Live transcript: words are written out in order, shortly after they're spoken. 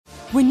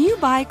When you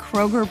buy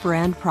Kroger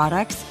brand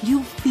products,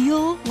 you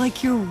feel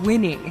like you're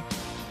winning.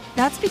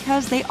 That's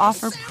because they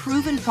offer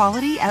proven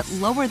quality at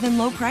lower than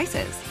low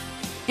prices.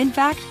 In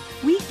fact,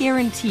 we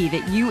guarantee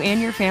that you and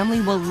your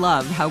family will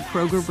love how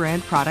Kroger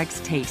brand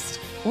products taste,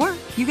 or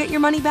you get your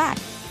money back.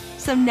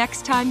 So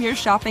next time you're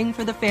shopping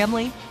for the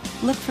family,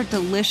 look for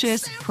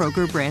delicious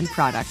Kroger brand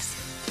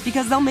products,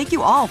 because they'll make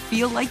you all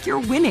feel like you're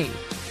winning.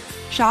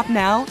 Shop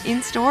now,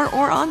 in-store,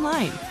 or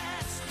online.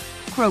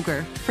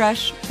 Kroger,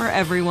 fresh for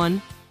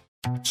everyone.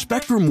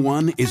 Spectrum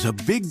One is a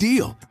big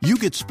deal. You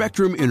get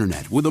Spectrum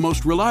Internet with the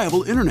most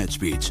reliable internet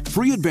speeds,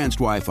 free advanced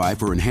Wi-Fi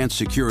for enhanced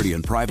security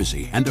and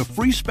privacy, and a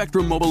free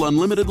Spectrum Mobile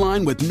Unlimited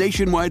line with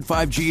nationwide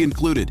 5G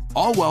included,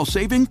 all while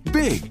saving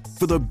big.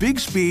 For the big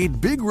speed,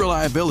 big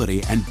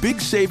reliability, and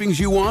big savings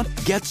you want,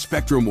 get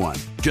Spectrum One.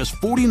 Just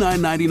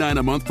 $49.99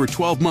 a month for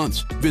 12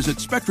 months. Visit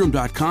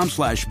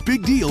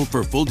spectrum.com/big deal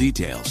for full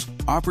details.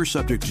 Offer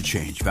subject to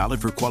change.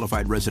 Valid for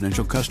qualified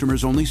residential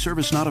customers only.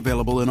 Service not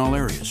available in all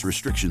areas.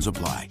 Restrictions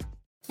apply.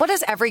 What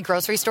does every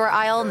grocery store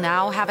aisle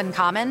now have in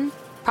common?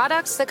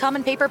 Products that come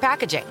in paper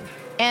packaging.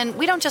 And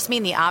we don't just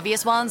mean the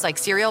obvious ones like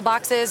cereal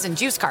boxes and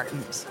juice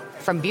cartons.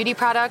 From beauty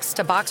products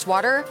to boxed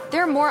water,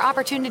 there are more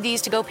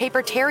opportunities to go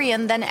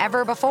papertarian than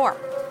ever before.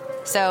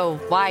 So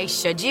why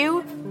should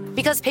you?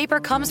 Because paper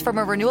comes from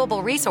a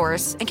renewable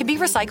resource and can be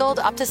recycled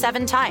up to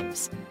 7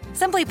 times.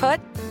 Simply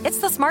put, it's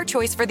the smart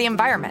choice for the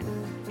environment.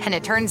 And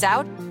it turns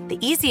out, the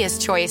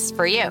easiest choice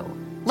for you.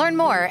 Learn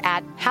more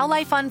at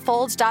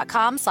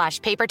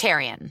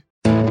howlifeunfolds.com/papertarian.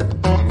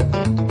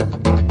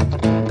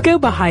 Go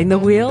behind the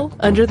wheel,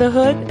 under the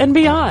hood, and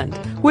beyond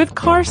with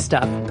Car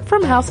Stuff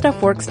from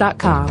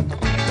HowStuffWorks.com.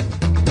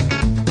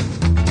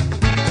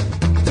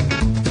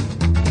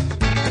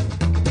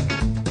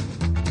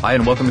 Hi,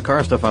 and welcome to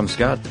Car Stuff. I'm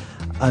Scott.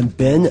 I'm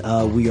Ben.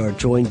 We are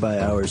joined by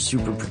our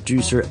super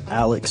producer,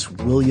 Alex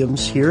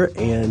Williams here,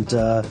 and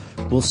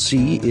we'll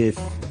see if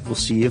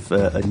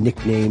a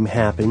nickname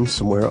happens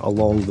somewhere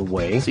along the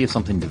way. See if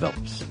something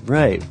develops.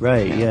 Right.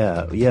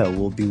 Yeah.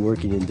 We'll be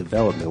working in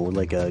development. We're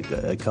like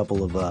a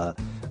couple of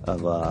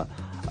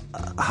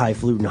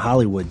highfalutin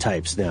Hollywood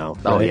types now.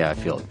 Oh, right? yeah, I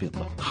feel it.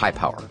 High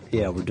power.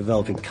 Yeah, we're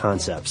developing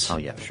concepts. Oh,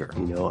 yeah, sure.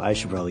 You know, I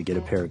should probably get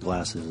a pair of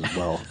glasses as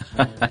well.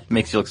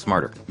 Makes you look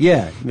smarter.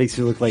 Yeah, it makes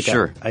me look like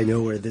sure. I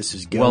know where this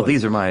is going. Well,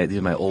 these are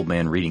my old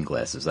man reading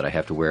glasses that I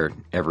have to wear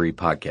every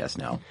podcast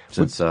now.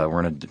 Since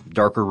we're in a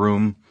darker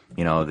room,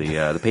 you know,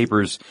 the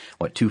paper's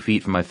 2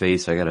 feet from my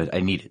face. I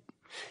need it.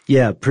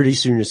 Yeah, pretty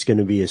soon it's going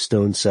to be a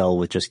stone cell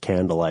with just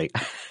candlelight.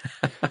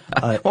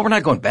 Well, we're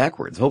not going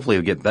backwards. Hopefully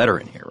it'll get better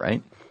in here,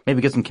 right?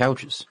 Maybe get some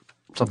couches.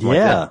 Something like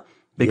that.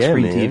 Big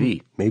screen man.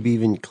 TV. Maybe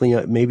even clean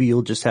up. Maybe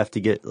you'll just have to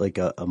get like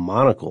a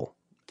monocle.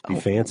 Be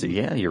fancy.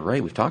 Yeah, you're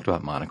right. We've talked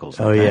about monocles.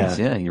 Oh, yeah.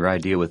 Yeah, your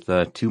idea with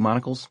 2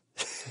 monocles?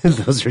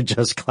 Those are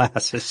just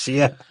glasses.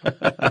 Yeah.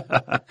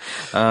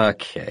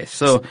 Okay,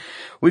 so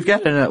we've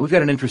got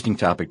an interesting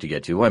topic to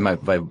get to. Well,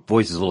 my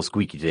voice is a little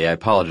squeaky today. I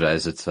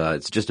apologize. It's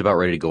just about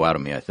ready to go out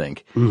of me, I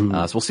think.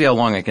 Mm-hmm. So we'll see how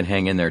long I can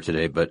hang in there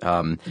today. But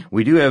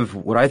we do have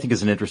what I think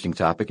is an interesting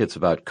topic. It's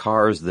about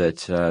cars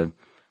that.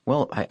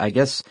 Well, I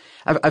guess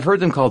I've heard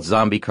them called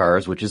zombie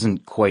cars, which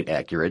isn't quite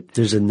accurate.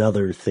 There's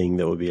another thing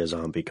that would be a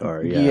zombie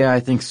car. Yeah, yeah,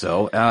 I think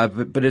so.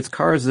 But it's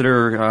cars that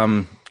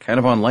are kind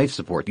of on life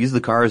support. These are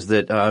the cars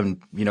that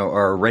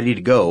are ready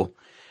to go,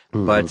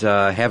 but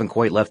haven't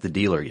quite left the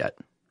dealer yet.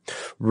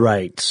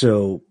 Right.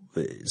 So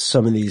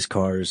some of these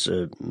cars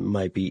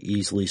might be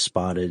easily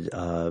spotted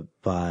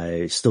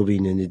by still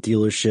being in the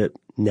dealership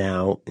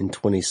now in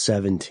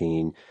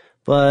 2017.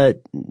 But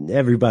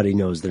everybody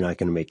knows they're not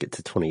going to make it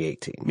to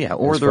 2018. Yeah,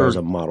 or as far as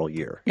a model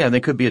year. Yeah, they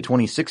could be a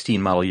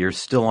 2016 model year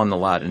still on the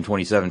lot in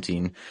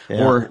 2017.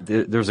 Yeah. Or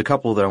there's a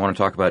couple that I want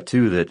to talk about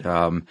too that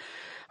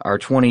are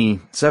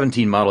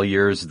 2017 model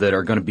years that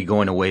are going to be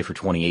going away for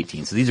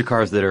 2018. So these are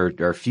cars that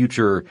are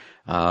future,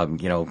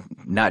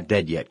 not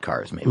dead yet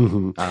cars maybe.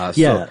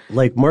 Mm-hmm.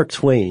 Like Mark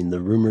Twain, the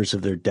rumors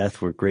of their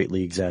death were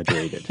greatly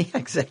exaggerated. Yeah,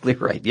 exactly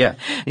right. Yeah.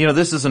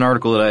 This is an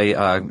article that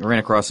I ran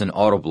across in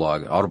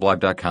Autoblog,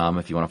 autoblog.com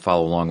if you want to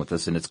follow along with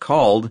this. And it's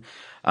called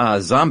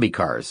Zombie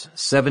Cars,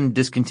 7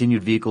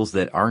 Discontinued Vehicles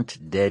That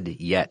Aren't Dead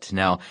Yet.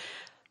 Now,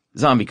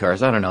 zombie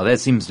cars, I don't know. That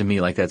seems to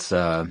me like that's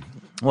a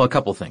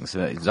couple things.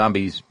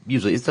 Zombies,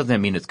 usually, it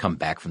doesn't mean it's come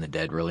back from the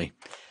dead, really.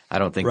 I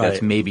don't think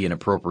that's maybe an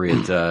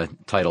appropriate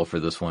title for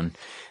this one.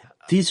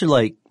 These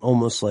are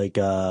almost like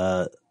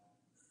cars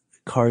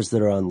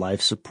that are on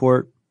life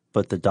support,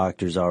 but the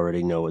doctors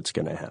already know what's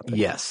going to happen.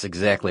 Yes,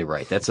 exactly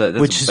right. That's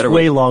which is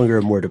way longer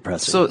and more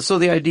depressing. So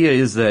the idea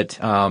is that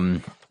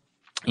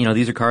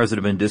these are cars that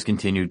have been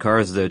discontinued,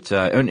 cars that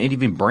and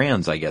even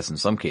brands, I guess, in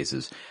some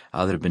cases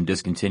that have been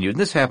discontinued.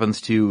 And this happens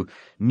to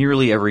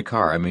nearly every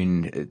car. I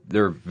mean,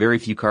 there are very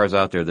few cars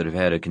out there that have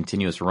had a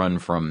continuous run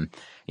from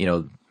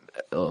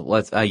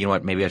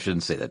maybe I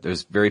shouldn't say that.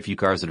 There's very few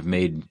cars that have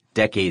made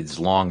decades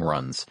long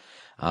runs.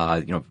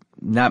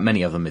 Not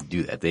many of them that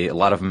do that. A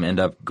lot of them end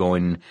up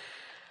going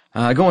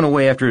Going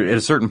away at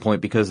a certain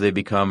point because they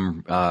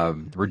become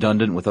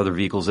redundant with other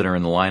vehicles that are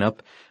in the lineup.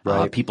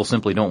 Right. People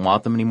simply don't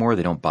want them anymore.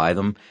 They don't buy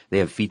them. They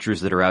have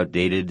features that are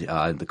outdated.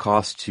 The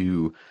cost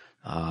to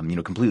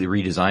completely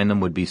redesign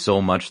them would be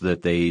so much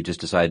that they just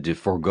decided to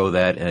forego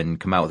that and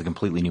come out with a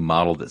completely new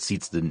model that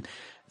suits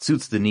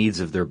the needs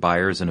of their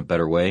buyers in a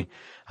better way.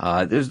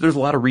 There's a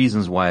lot of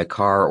reasons why a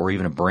car or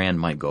even a brand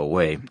might go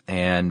away.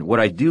 And what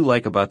I do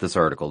like about this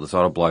article, this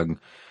Autoblog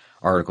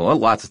article,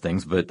 lots of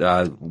things, but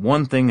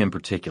one thing in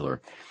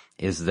particular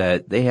is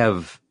that they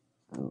have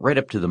right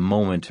up to the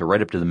moment or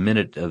right up to the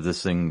minute of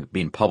this thing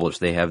being published,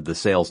 they have the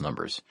sales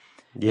numbers.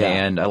 Yeah.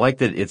 And I like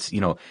that it's,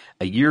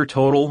 a year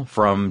total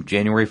from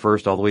January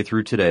 1st all the way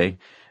through today.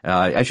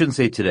 I shouldn't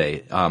say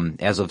today,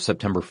 as of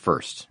September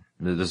 1st.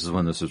 This is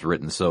when this was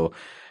written. So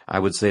I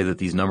would say that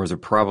these numbers are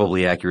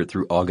probably accurate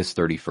through August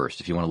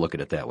 31st, if you want to look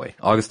at it that way.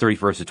 August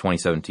 31st of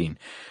 2017.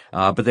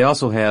 But they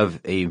also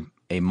have a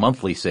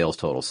monthly sales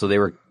total. So they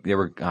were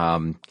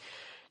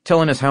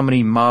telling us how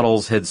many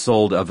models had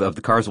sold of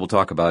the cars we'll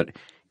talk about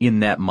in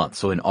that month.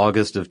 So in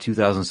August of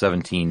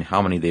 2017,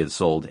 how many they had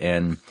sold,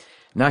 and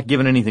not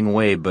giving anything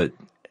away, but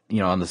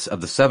of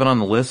the 7 on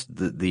the list,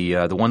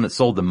 the one that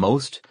sold the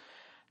most,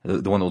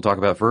 the one that we'll talk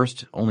about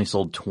first, only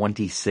sold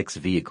 26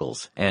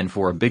 vehicles. And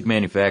for a big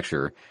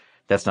manufacturer,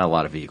 that's not a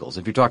lot of vehicles.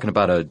 If you're talking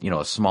about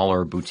a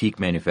smaller boutique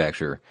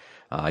manufacturer,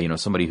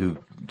 somebody who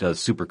does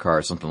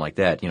supercars, something like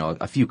that,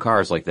 a few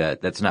cars like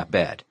that, that's not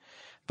bad.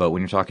 But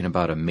when you're talking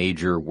about a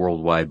major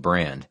worldwide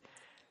brand,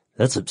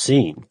 that's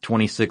obscene.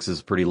 26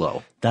 is pretty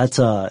low. That's,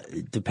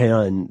 depending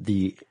on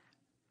the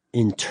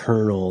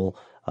internal,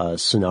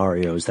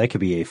 scenarios, that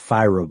could be a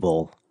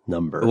fireable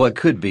number. Well, it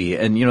could be.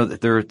 And,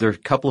 there are a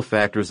couple of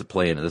factors that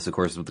play into this. Of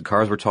course, the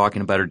cars we're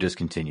talking about are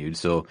discontinued.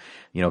 So,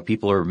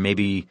 people are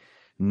maybe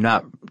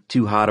not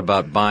too hot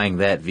about buying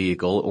that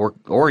vehicle,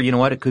 or you know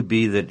what, it could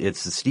be that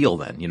it's a steal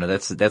then.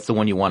 That's the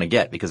one you want to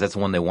get because that's the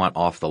one they want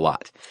off the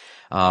lot.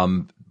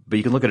 But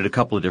you can look at it a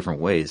couple of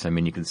different ways. I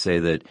mean, you can say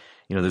that,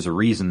 there's a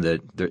reason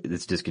that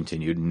it's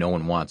discontinued and no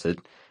one wants it.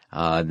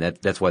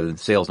 That's why the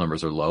sales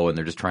numbers are low and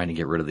they're just trying to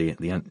get rid of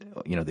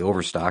the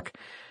overstock.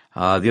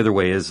 The other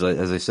way is,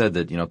 as I said,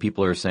 that,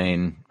 people are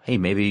saying, hey,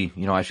 maybe,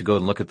 I should go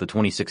and look at the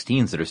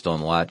 2016s that are still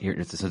in the lot here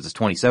since it's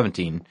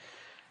 2017.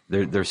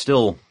 They're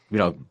still,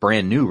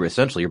 brand new.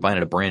 Essentially, you're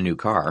buying a brand new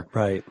car.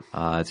 Right.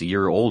 It's a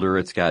year older.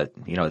 It's got,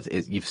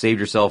 you've saved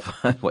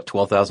yourself,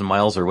 12,000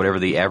 miles or whatever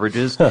the average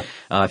is.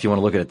 If you want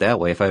to look at it that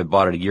way. If I had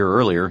bought it a year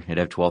earlier, it'd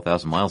have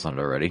 12,000 miles on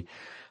it already.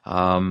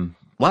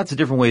 Lots of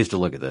different ways to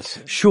look at this.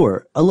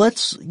 Sure.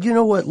 Let's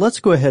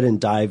go ahead and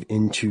dive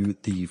into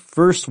the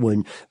first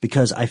one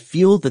because I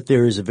feel that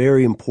there is a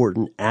very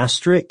important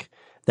asterisk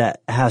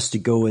that has to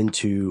go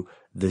into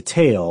the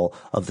tail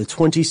of the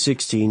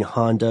 2016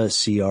 Honda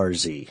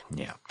CR-Z.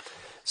 Yeah.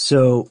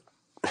 So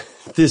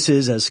this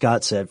is, as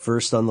Scott said,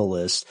 first on the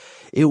list.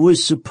 It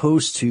was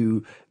supposed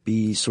to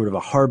be sort of a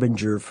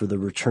harbinger for the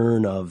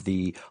return of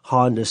the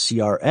Honda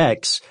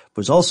CR-X,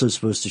 was also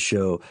supposed to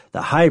show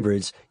that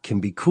hybrids can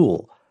be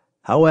cool.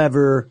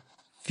 However,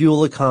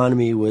 fuel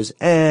economy was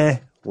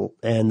and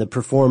the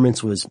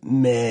performance was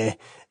meh.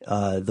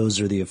 Those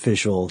are the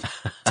official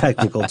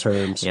technical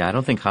terms. Yeah, I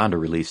don't think Honda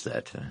released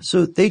that.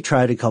 So they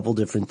tried a couple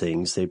different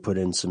things. They put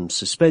in some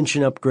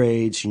suspension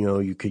upgrades.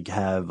 You could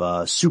have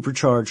a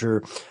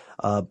supercharger,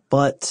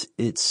 but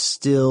it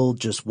still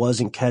just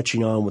wasn't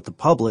catching on with the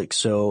public.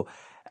 So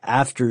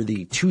after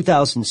the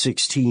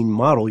 2016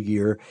 model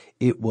year,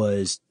 it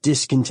was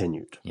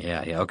discontinued.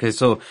 Yeah. Okay.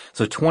 So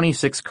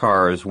 26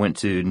 cars went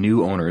to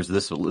new owners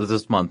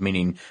this month,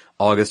 meaning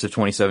August of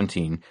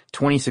 2017.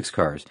 26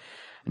 cars.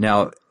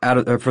 Now,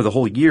 for the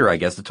whole year, I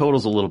guess the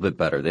total's a little bit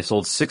better. They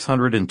sold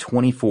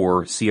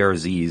 624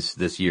 CR-Zs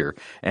this year,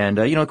 and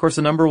of course,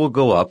 the number will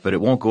go up, but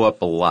it won't go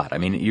up a lot. I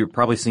mean, you're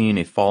probably seeing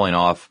a falling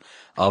off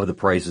of the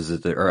prices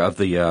of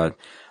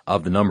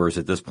the numbers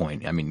at this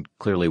point. I mean,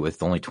 clearly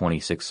with only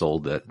 26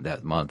 sold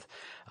that month.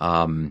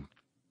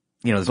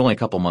 There's only a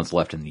couple months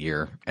left in the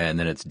year and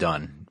then it's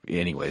done.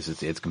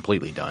 Anyways, it's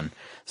completely done.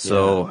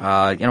 So,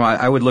 yeah.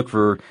 I would look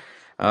for,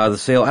 the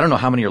sale. I don't know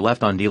how many are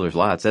left on dealers'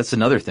 lots. That's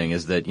another thing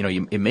is that,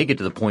 it may get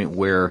to the point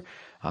where,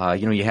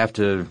 you have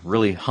to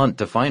really hunt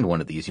to find one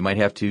of these. You might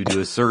have to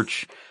do a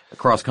search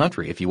across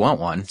country if you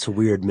want one. It's a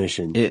weird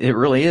mission. It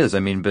really is.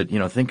 I mean, but,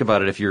 think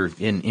about it. If you're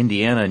in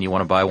Indiana and you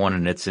want to buy one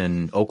and it's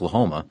in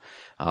Oklahoma,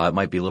 it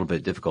might be a little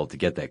bit difficult to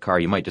get that car.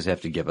 You might just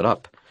have to give it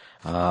up.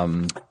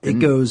 It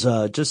goes,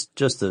 just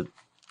to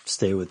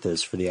stay with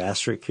this for the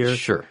asterisk here.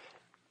 Sure.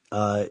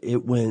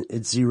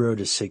 It's 0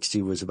 to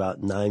 60 was about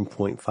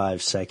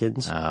 9.5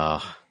 seconds.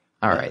 Oh,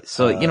 all right.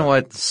 So, you know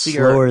what?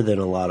 Slower than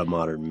a lot of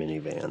modern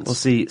minivans. Well,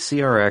 see,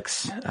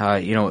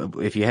 CRX,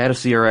 if you had a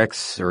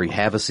CRX or you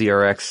have a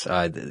CRX,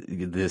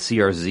 the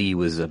CR-Z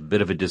was a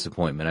bit of a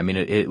disappointment. I mean,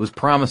 it was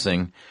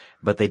promising,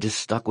 but they just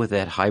stuck with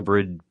that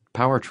hybrid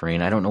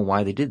powertrain. I don't know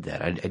why they did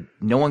that.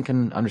 No one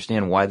can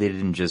understand why they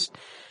didn't just,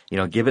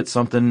 give it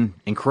something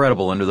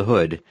incredible under the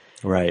hood.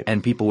 Right.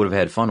 And people would have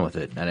had fun with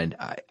it. And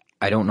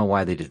I don't know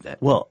why they did that.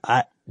 Well,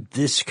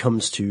 this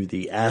comes to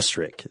the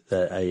asterisk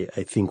that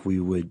I think we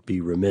would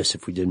be remiss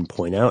if we didn't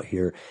point out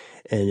here,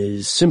 and it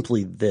is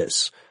simply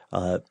this.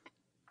 A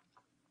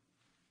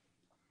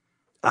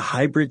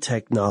hybrid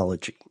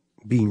technology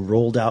being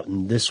rolled out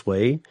in this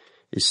way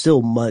is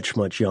still much,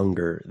 much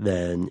younger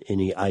than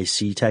any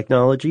IC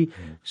technology.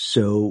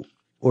 So,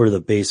 or the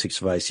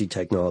basics of IC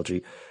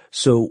technology.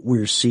 So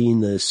we're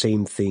seeing the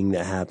same thing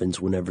that happens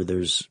whenever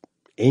there's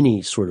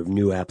any sort of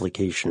new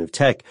application of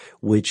tech,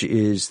 which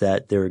is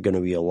that there are going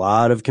to be a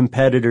lot of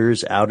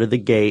competitors out of the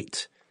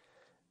gate,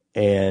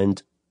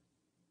 and,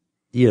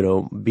 you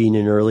know, being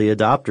an early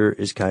adopter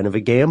is kind of a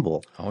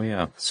gamble. Oh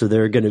yeah. So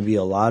there are going to be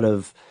a lot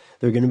of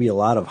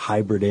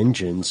hybrid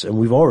engines, and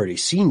we've already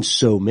seen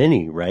so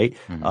many, right?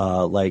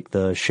 Like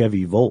the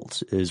Chevy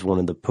Volt is one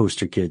of the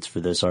poster kids for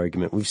this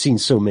argument. We've seen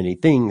so many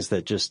things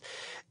that just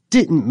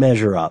didn't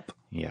measure up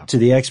to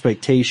the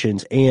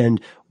expectations,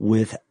 and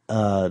with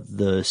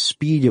the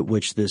speed at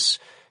which this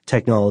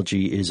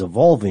technology is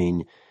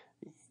evolving,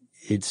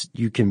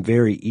 you can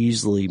very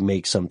easily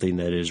make something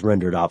that is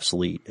rendered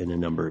obsolete in a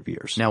number of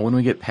years. Now, when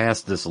we get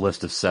past this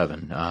list of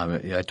 7,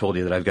 I told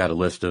you that I've got a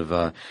list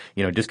of,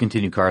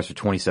 discontinued cars for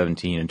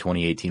 2017 and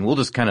 2018. We'll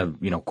just kind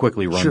of,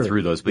 quickly run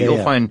through those, but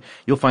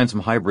you'll find some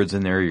hybrids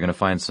in there. You're going to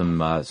find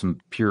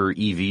some pure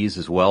EVs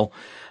as well,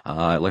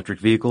 electric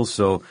vehicles.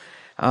 So,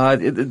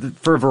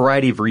 for a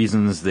variety of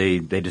reasons, they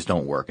just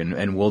don't work.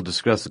 And we'll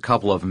discuss a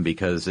couple of them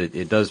because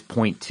it does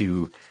point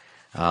to,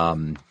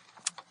 I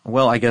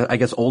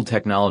guess old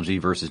technology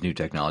versus new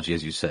technology,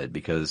 as you said,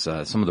 because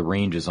some of the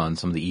ranges on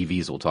some of the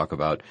EVs we'll talk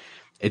about,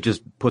 it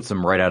just puts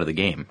them right out of the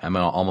game. I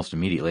mean, almost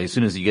immediately. As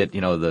soon as you get,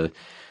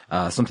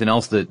 something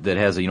else that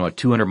has a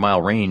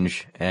 200-mile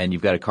range, and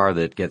you've got a car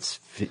that gets,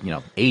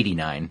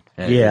 89,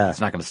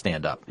 it's not going to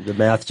stand up. The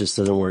math just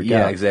doesn't work out.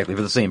 Yeah, exactly,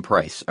 for the same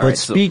price. But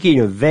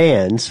speaking of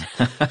vans.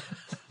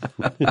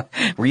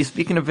 Were you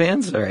speaking of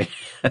vans? All right.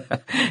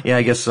 Yeah,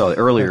 I guess so.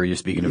 Earlier you're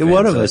speaking of vans.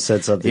 One of us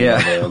said something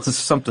about vans. Yeah,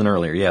 something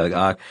earlier.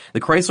 Yeah, the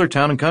Chrysler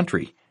Town &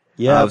 Country.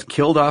 Yeah. Was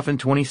killed off in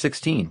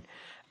 2016.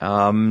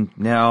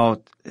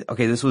 Now,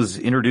 okay, this was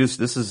introduced,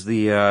 this is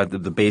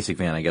the basic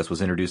van, I guess,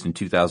 was introduced in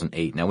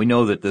 2008. Now we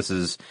know that this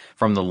is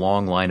from the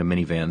long line of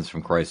minivans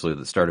from Chrysler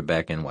that started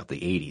back in, the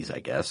 80s,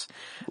 I guess.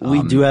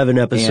 We do have an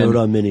episode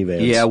on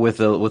minivans. Yeah, with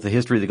a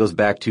history that goes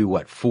back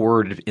to,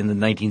 Ford in the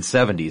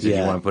 1970s, if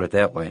you want to put it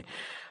that way.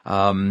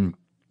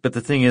 But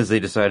the thing is, they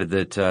decided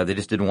that, they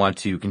just didn't want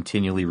to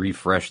continually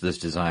refresh this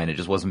design. It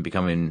just wasn't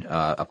becoming,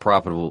 a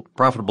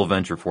profitable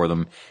venture for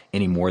them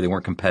anymore. They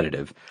weren't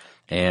competitive.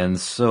 And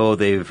so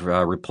they've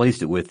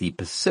replaced it with the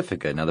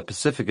Pacifica. Now the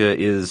Pacifica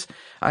is,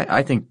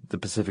 I think the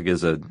Pacifica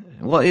is it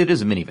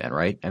is a minivan,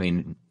 right? I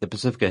mean, the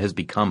Pacifica has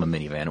become a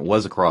minivan. It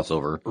was a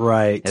crossover.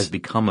 Right. Has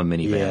become a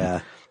minivan. Yeah.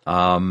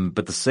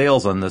 But the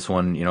sales on this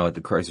one, at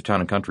the Chrysler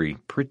Town & Country,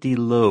 pretty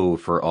low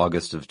for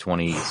August of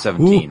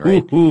 2017,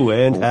 right?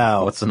 And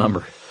how? What's the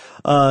number?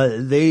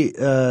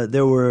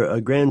 There were a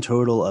grand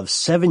total of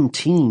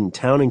 17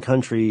 Town &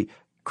 Country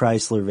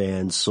Chrysler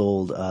vans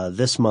sold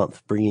this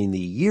month, bringing the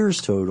year's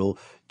total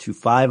to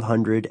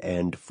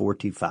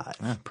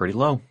 545. Pretty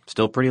low.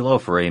 Still pretty low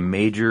for a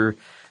major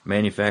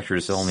manufacturer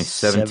to sell only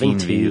 17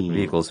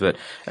 vehicles. But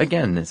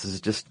again,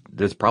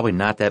 there's probably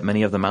not that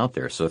many of them out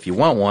there. So if you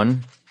want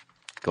one,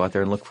 go out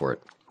there and look for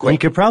it. You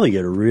could probably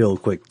get a real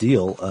quick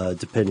deal,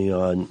 depending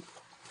on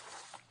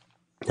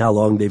how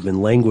long they've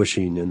been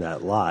languishing in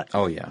that lot.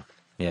 Oh, yeah.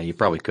 Yeah, you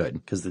probably could.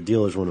 Because the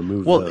dealers want to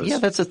move those. Well, yeah,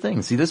 that's the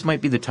thing. See, this might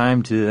be the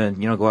time to,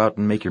 go out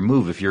and make your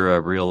move if you're a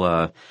real,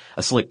 a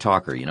slick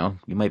talker, You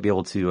might be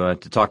able to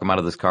talk them out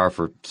of this car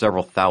for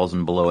several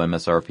thousand below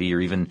MSRP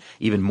or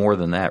even more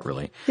than that,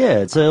 really. Yeah,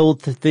 it's an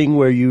old thing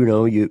where,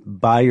 you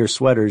buy your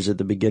sweaters at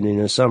the beginning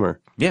of summer.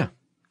 Yeah.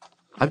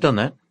 I've done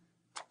that.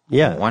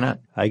 Yeah. Why not?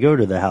 I go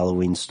to the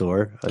Halloween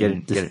store.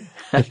 Get it.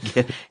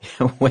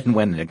 When?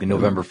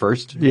 November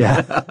 1st? Yeah.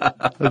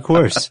 Of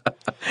course.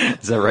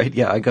 Is that right?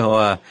 Yeah, I go,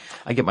 I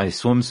get my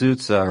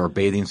swimsuits, or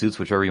bathing suits,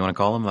 whichever you want to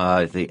call them,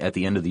 at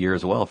the end of the year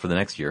as well for the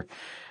next year.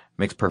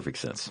 Makes perfect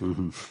sense.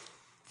 Mm-hmm.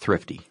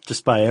 Thrifty.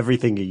 Just buy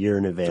everything a year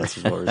in advance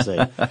is what we're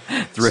saying.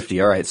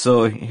 Thrifty. All right.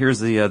 So here's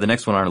the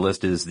next one on our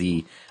list is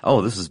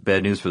this is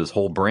bad news for this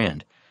whole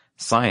brand.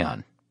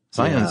 Scion.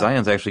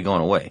 Scion's actually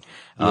going away.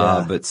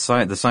 Yeah. But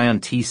the Scion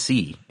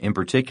TC in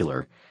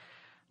particular,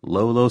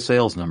 low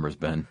sales numbers,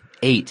 Ben.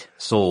 8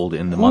 sold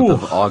in the month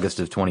of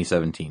August of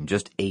 2017.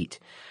 Just 8.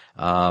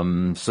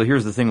 So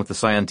here's the thing with the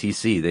Scion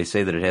TC. They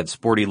say that it had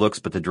sporty looks,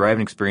 but the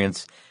driving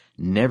experience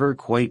never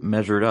quite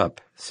measured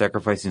up,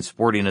 sacrificing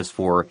sportiness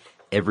for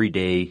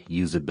everyday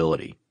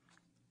usability.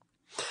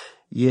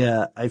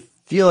 Yeah, I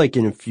feel like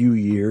in a few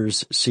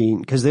years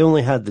because they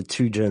only had the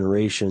 2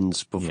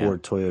 generations before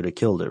Toyota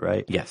killed it,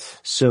 right? Yes.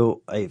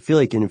 So I feel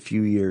like in a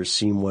few years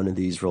seeing one of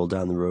these roll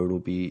down the road will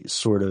be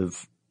sort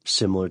of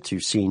similar to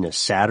seeing a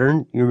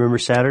Saturn. You remember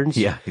Saturns?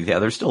 Yeah,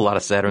 there's still a lot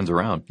of Saturns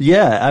around.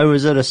 Yeah, I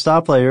was at a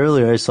stoplight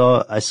earlier. I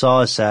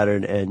saw a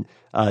Saturn, and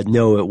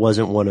no, it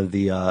wasn't one of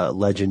the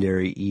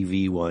legendary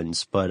EV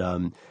ones, but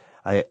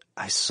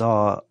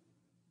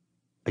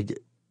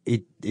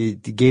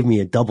it gave me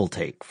a double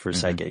take for a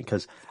second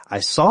because I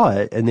saw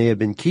it and they had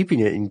been keeping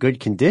it in good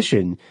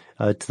condition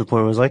to the point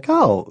where I was like,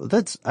 oh,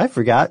 I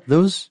forgot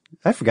those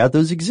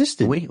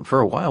existed. For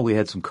a while, we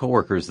had some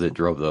coworkers that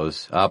drove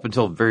those up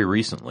until very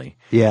recently.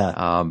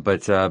 Yeah.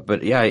 But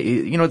yeah,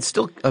 it's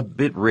still a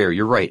bit rare.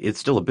 You're right. It's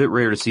still a bit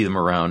rare to see them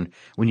around.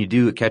 When you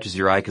do, it catches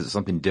your eye because it's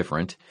something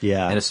different.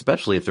 Yeah. And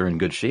especially if they're in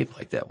good shape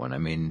like that one. I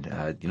mean,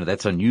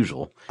 that's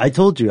unusual. I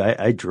told you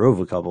I drove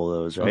a couple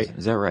of those, right?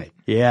 Is that right?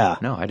 Yeah.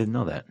 No, I didn't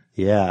know that.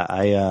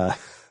 Yeah.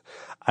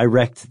 I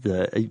wrecked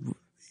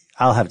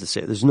I'll have to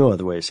say it. There's no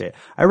other way to say it.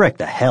 I wrecked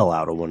the hell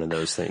out of one of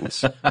those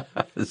things.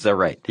 Is that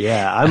right?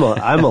 Yeah,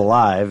 I'm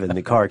alive, and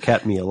the car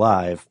kept me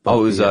alive. It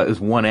was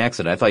one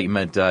accident. I thought you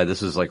meant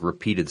this was like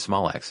repeated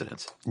small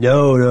accidents.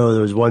 No,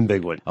 there was one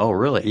big one. Oh,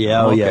 really?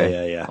 Yeah,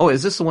 okay. yeah. Oh,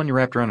 is this the one you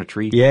wrapped around a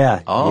tree?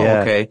 Yeah. Oh,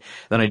 yeah. Okay.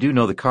 Then I do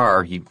know the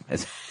car.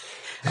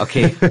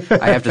 Okay,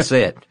 I have to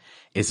say it.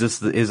 Is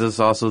this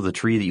also the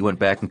tree that you went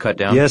back and cut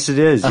down? Yes, it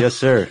is. Yes,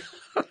 sir.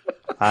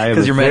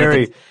 Because you're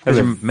mad at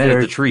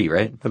the tree,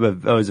 right?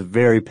 I was a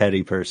very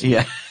petty person.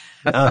 Yeah.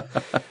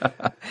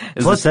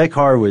 Plus, that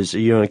car was,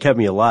 it kept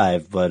me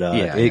alive, but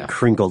it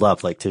crinkled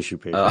up like tissue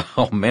paper.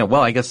 Oh man,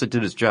 well, I guess it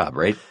did its job,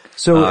 right?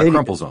 So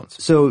crumple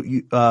zones. So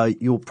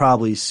you'll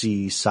probably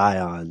see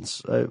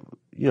Scions.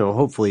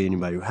 Hopefully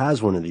anybody who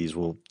has one of these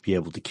will be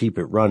able to keep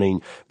it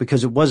running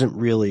because it wasn't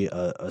really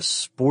a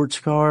sports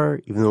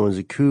car, even though it was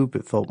a coupe.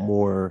 It felt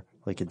more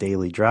like a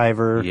daily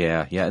driver.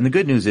 Yeah. And the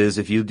good news is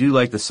if you do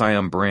like the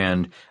Scion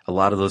brand, a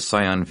lot of those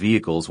Scion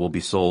vehicles will be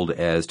sold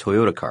as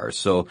Toyota cars.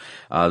 So,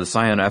 the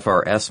Scion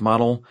FRS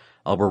model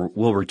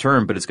will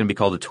return, but it's going to be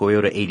called the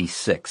Toyota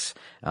 86.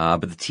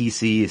 But the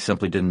TC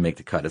simply didn't make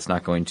the cut. It's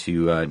not going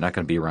to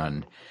be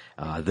around,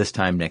 this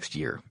time next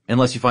year.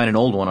 Unless you find an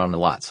old one on the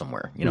lot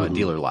somewhere, a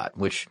dealer lot,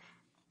 which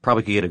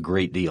probably could get a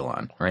great deal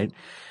on, right?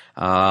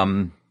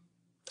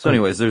 So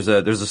anyways, there's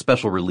a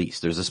special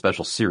release. There's a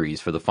special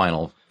series for the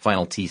final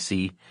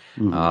TC.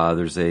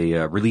 There's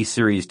a release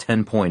series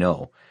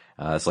 10.0.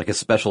 It's like a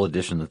special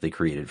edition that they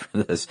created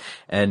for this.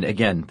 And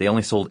again, they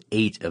only sold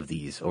 8 of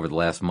these over the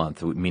last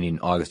month, meaning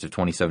August of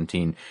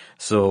 2017.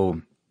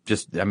 So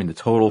the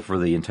total for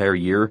the entire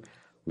year,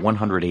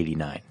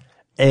 189.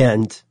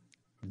 And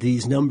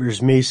these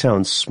numbers may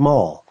sound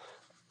small,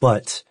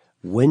 but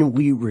when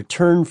we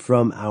return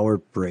from our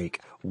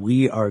break,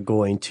 we are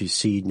going to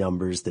see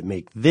numbers that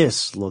make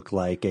this look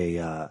like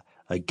a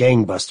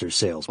gangbuster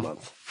sales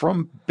month.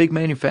 From big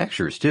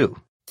manufacturers, too.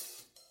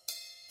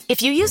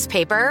 If you use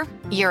paper,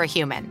 you're a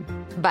human.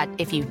 But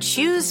if you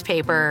choose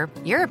paper,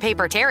 you're a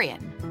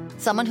papertarian.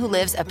 Someone who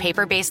lives a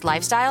paper-based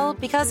lifestyle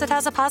because it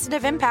has a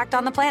positive impact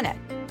on the planet.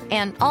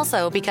 And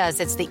also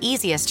because it's the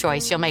easiest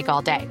choice you'll make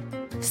all day.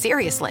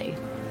 Seriously.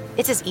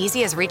 It's as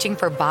easy as reaching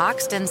for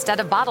boxed instead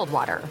of bottled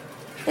water.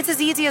 It's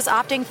as easy as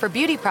opting for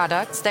beauty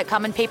products that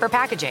come in paper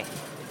packaging.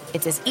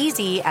 It's as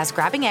easy as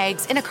grabbing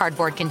eggs in a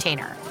cardboard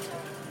container.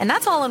 And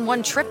that's all in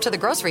one trip to the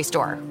grocery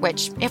store,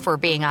 which, if we're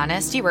being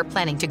honest, you were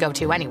planning to go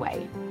to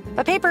anyway.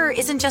 But paper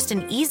isn't just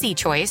an easy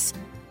choice.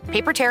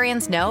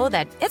 Papertarians know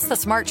that it's the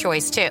smart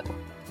choice, too.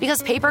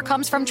 Because paper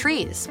comes from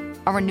trees,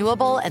 a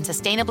renewable and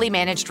sustainably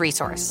managed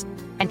resource.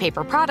 And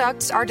paper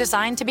products are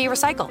designed to be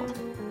recycled.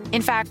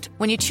 In fact,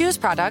 when you choose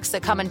products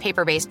that come in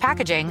paper-based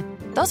packaging,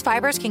 those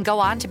fibers can go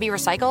on to be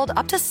recycled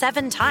up to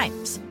 7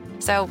 times.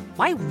 So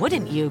why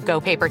wouldn't you go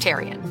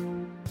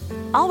papertarian?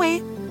 I'll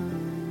wait.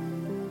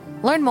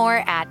 Learn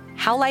more at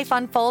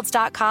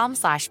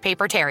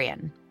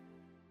howlifeunfolds.com/papertarian.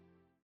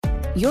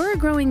 You're a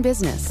growing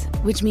business,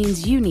 which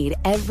means you need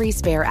every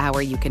spare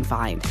hour you can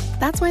find.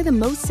 That's why the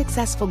most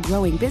successful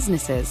growing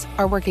businesses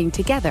are working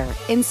together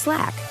in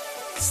Slack.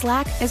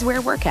 Slack is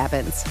where work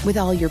happens, with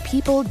all your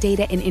people,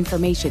 data, and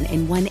information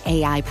in one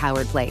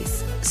AI-powered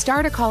place.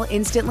 Start a call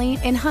instantly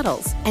in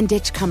huddles and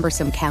ditch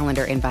cumbersome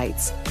calendar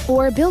invites.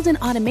 Or build an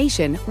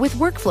automation with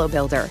Workflow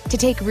Builder to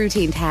take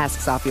routine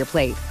tasks off your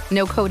plate.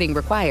 No coding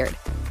required.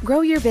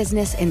 Grow your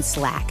business in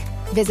Slack.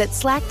 Visit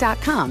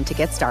slack.com to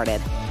get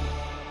started.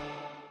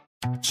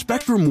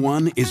 Spectrum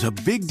One is a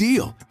big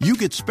deal. You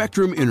get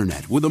Spectrum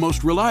Internet with the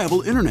most reliable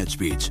internet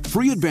speeds,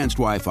 free advanced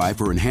Wi-Fi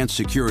for enhanced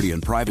security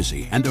and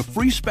privacy, and a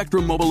free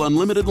Spectrum Mobile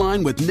Unlimited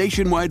line with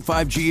nationwide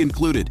 5G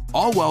included,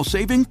 all while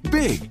saving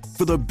big.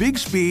 For the big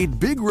speed,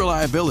 big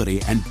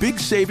reliability, and big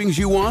savings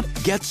you want,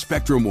 get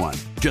Spectrum One.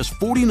 Just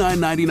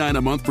 $49.99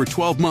 a month for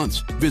 12 months.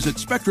 Visit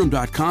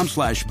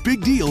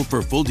spectrum.com/big deal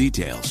for full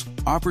details.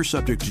 Offer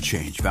subject to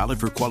change. Valid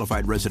for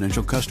qualified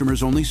residential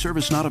customers only.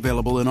 Service not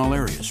available in all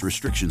areas.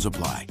 Restrictions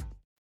apply.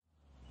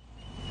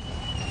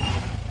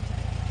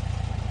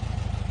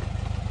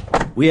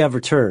 We have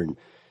returned.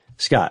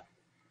 Scott.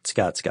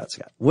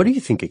 What do you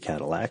think of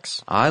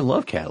Cadillacs? I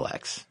love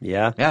Cadillacs.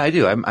 Yeah? Yeah, I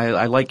do.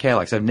 I like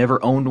Cadillacs. I've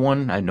never owned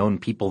one. I've known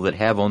people that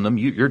have owned them.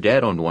 Your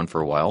dad owned one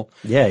for a while.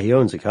 Yeah, he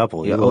owns a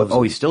couple.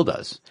 He still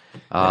does.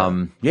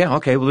 Yeah,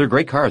 okay. Well, they're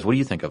great cars. What do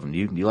you think of them? Do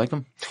you like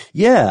them?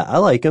 Yeah, I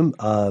like them.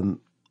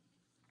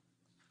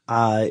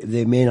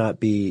 They may not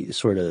be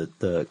sort of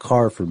the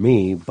car for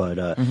me,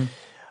 but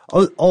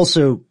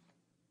also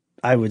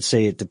I would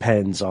say it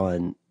depends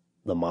on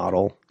the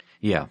model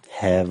Yeah.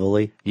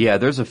 heavily. Yeah,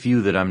 there's a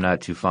few that I'm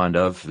not too fond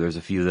of. There's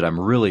a few that I'm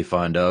really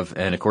fond of.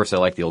 And of course I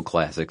like the old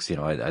classics. You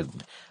know, I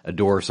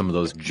adore some of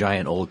those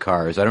giant old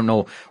cars. I don't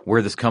know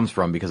where this comes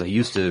from because I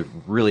used to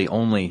really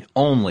only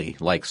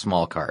like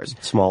small cars.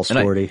 Small,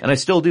 sporty. And I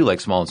still do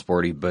like small and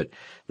sporty, but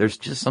there's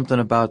just something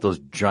about those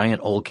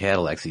giant old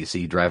Cadillacs that you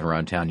see driving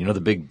around town. You know, the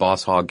big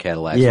Boss Hog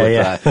Cadillacs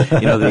with,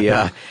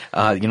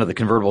 the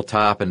convertible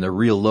top and the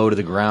real low to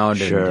the ground.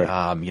 Sure.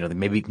 And, they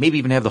maybe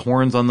even have the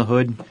horns on the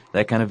hood,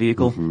 that kind of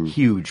vehicle. Mm-hmm.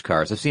 Huge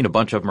cars. I've seen a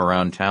bunch of them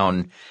around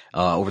town,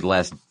 over the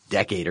last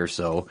decade or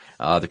so.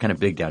 They're kind of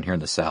big down here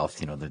in the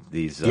South,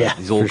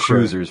 these old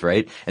cruisers,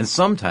 right? And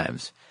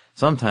sometimes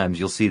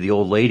you'll see the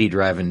old lady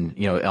driving,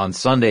 on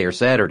Sunday or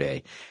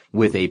Saturday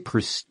with a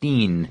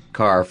pristine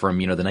car from,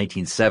 the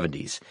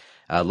 1970s.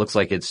 Looks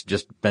like it's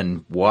just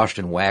been washed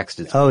and waxed.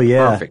 It's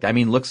perfect. I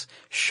mean, looks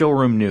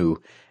showroom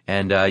new.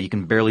 And, you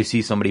can barely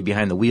see somebody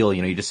behind the wheel.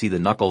 You just see the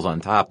knuckles on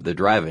top of the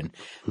driving.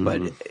 Mm-hmm.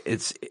 But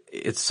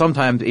it's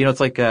sometimes,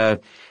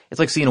 it's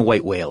like seeing a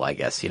white whale, I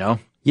guess,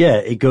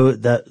 Yeah,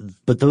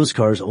 but those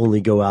cars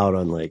only go out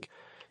on like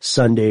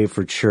Sunday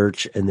for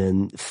church and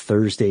then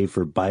Thursday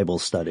for Bible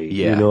study.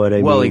 Yeah. You know what I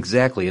mean? Well,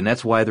 exactly. And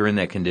that's why they're in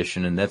that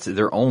condition. And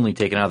they're only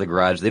taken out of the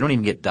garage. They don't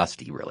even get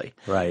dusty, really.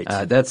 Right.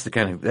 That's the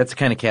kind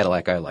of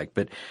Cadillac I like.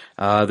 But,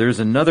 there's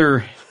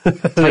another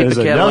type of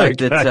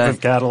Cadillac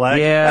of Cadillac.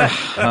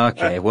 Yeah.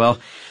 Okay. Well,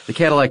 the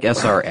Cadillac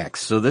SRX.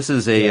 So this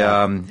is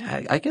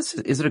I guess,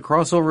 is it a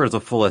crossover or is it a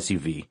full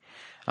SUV?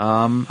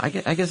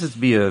 I guess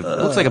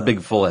looks like a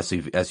big full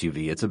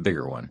SUV. It's a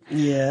bigger one.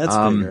 Yeah, it's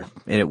bigger.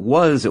 And it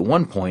was at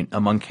one point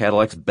among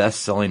Cadillac's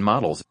best-selling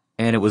models.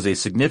 And it was a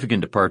significant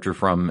departure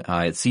from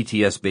its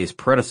CTS-based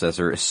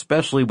predecessor,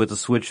 especially with the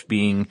switch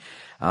being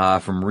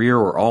from rear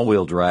or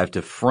all-wheel drive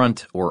to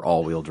front or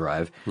all-wheel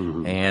drive.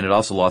 Mm-hmm. And it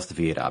also lost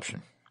the V8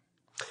 option.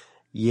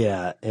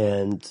 Yeah,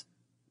 and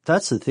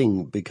that's the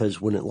thing, because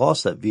when it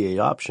lost that V8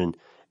 option,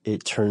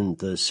 it turned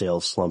the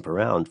sales slump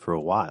around for a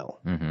while.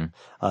 Mm-hmm.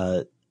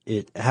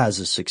 It has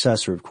a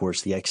successor, of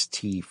course, the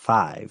XT5,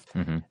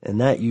 mm-hmm. and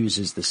that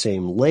uses the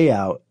same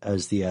layout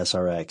as the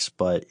SRX,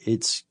 but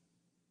it's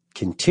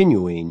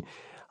continuing.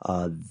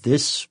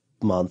 This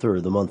month,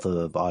 or the month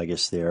of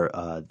August there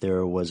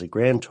was a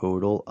grand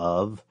total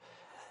of,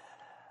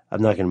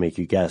 I'm not going to make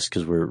you guess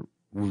because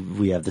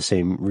we have the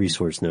same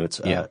resource notes.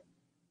 Yeah.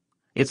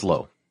 It's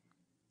low.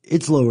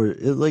 It's lower.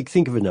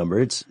 Think of a number.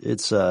 It's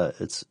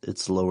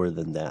lower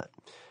than that.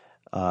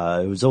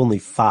 It was only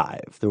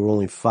 5. There were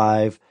only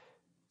 5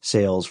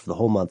 sales for the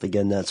whole month.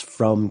 Again, that's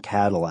from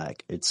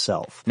Cadillac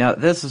itself. Now,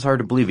 this is hard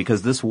to believe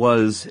because this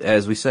was,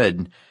 as we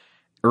said,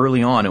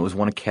 early on, it was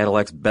one of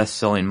Cadillac's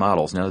best-selling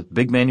models. Now,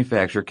 big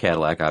manufacturer,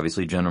 Cadillac,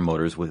 obviously General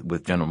Motors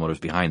with General Motors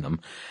behind them.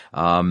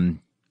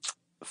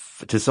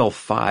 To sell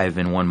 5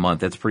 in 1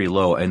 month, that's pretty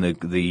low. And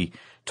the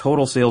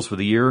total sales for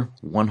the year,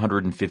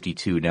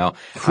 152. Now,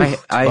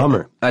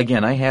 bummer.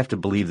 Again, I have to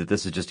believe that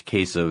this is just a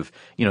case of,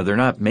 they're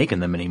not making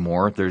them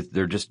anymore.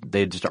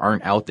 They just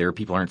aren't out there.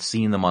 People aren't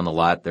seeing them on the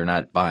lot. They're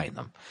not buying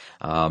them.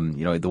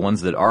 The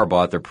ones that are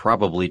bought, they're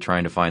probably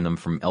trying to find them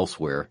from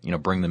elsewhere,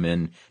 bring them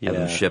in, have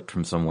them shipped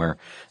from somewhere.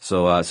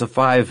 So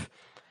 5,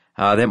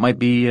 that might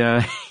be,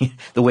 the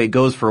way it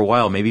goes for a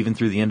while, maybe even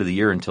through the end of the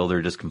year until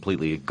they're just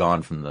completely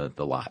gone from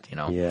the lot,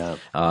 Yeah.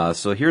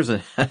 So here's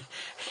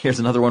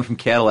another one from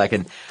Cadillac,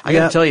 and I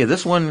gotta tell you,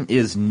 this one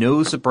is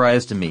no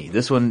surprise to me.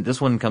 This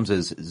one comes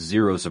as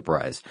zero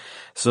surprise.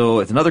 So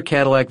it's another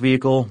Cadillac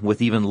vehicle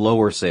with even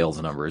lower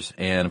sales numbers,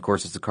 and of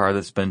course it's a car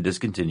that's been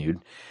discontinued.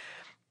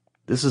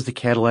 This is the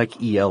Cadillac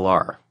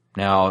ELR.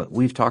 Now,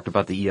 we've talked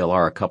about the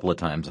ELR a couple of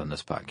times on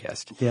this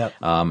podcast. Yeah.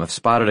 I've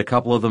spotted a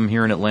couple of them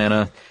here in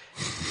Atlanta.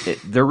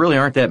 There really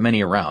aren't that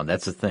many around.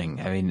 That's the thing.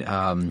 I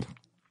mean,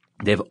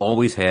 they've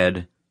always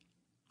had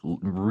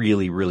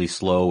really, really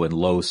slow and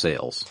low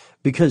sales.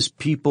 Because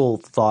people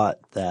thought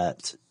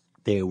that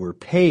they were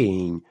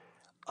paying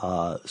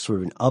sort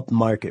of an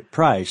upmarket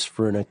price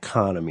for an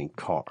economy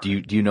car.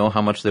 Do you know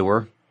how much they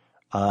were?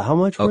 How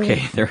much were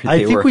they?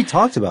 I think we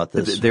talked about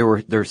this. They're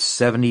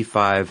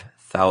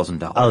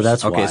 $75,000. Oh,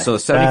 that's okay. Why. So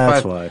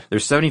That's why.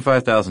 There's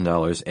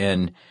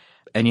 $75,000,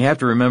 and you have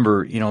to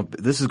remember,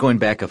 this is going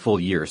back a full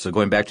year. So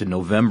going back to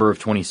November of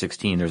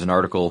 2016, there's an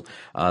article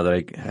that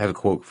I have a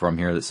quote from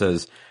here that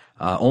says,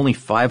 only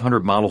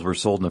 500 models were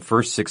sold in the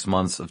first 6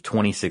 months of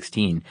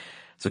 2016.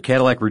 So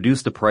Cadillac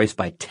reduced the price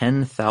by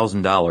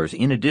 $10,000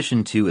 in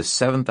addition to a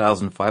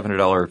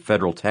 $7,500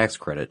 federal tax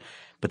credit.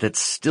 But that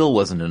still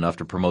wasn't enough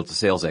to promote the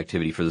sales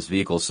activity for this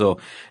vehicle. So,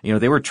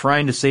 they were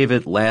trying to save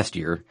it last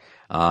year.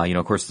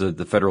 Of course,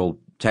 the federal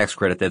tax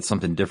credit, that's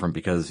something different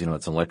because,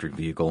 it's an electric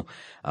vehicle.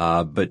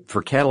 But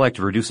for Cadillac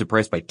to reduce the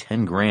price by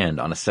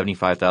 $10,000 on a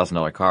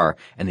 $75,000 car,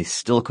 and they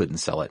still couldn't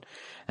sell it.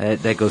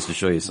 That goes to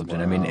show you something.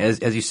 Wow. I mean,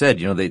 as you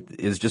said,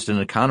 it's just an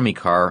economy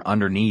car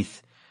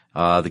underneath,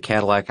 the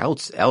Cadillac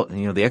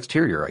the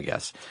exterior, I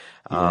guess.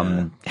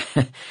 Yeah.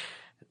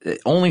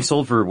 only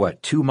sold for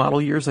 2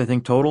 model years, I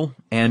think, total.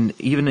 And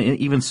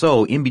even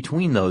so, in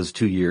between those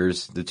 2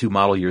 years, the 2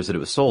 model years that it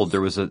was sold,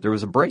 there was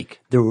a break.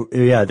 There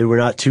were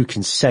not 2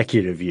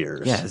 consecutive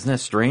years. Yeah, isn't that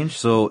strange?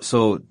 So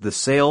the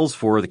sales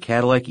for the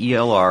Cadillac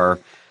ELR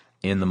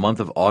in the month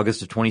of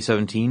August of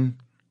 2017,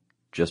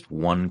 just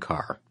 1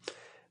 car.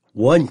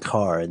 1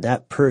 car, and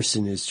that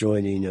person is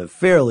joining a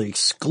fairly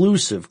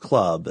exclusive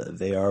club.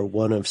 They are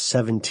one of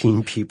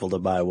 17 people to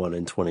buy one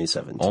in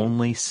 2017.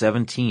 Only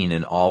 17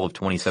 in all of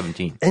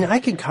 2017. And I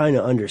can kind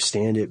of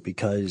understand it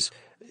because,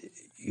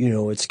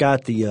 it's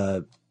got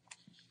that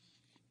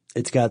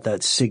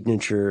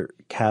signature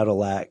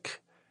Cadillac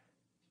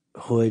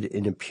hood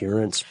in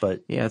appearance,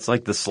 but yeah, it's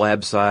like the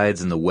slab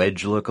sides and the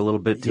wedge look a little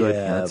bit to it.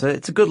 Yeah.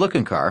 It's a good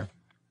looking car.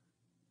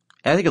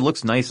 I think it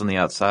looks nice on the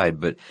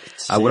outside, but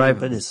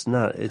but it's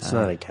not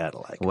a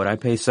Cadillac. Would I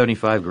pay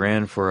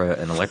 $75,000 for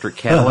an electric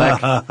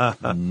Cadillac?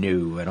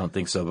 No, I don't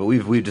think so. But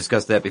we've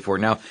discussed that before.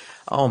 Now,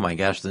 oh my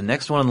gosh, the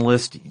next one on the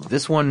list,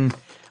 this one,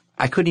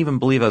 I couldn't even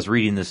believe I was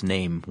reading this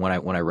name when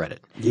I read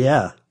it.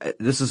 Yeah.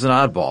 This is an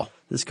oddball.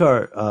 This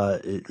car,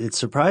 it's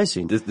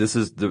surprising. This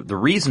is the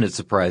reason it's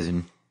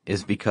surprising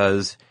is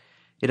because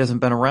it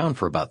hasn't been around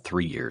for about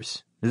 3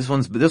 years. This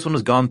one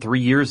was gone 3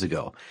 years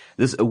ago.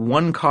 This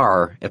 1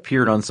 car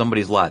appeared on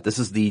somebody's lot. This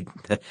is the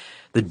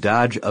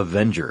Dodge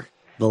Avenger.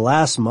 The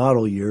last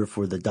model year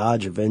for the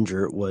Dodge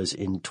Avenger was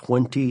in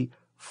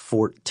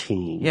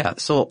 2014. Yeah,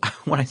 so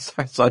when I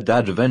saw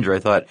Dodge Avenger, I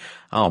thought,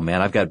 oh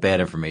man, I've got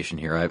bad information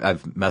here.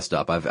 I've messed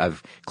up.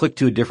 I've clicked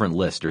to a different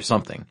list or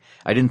something.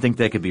 I didn't think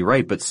that could be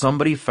right, but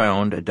somebody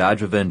found a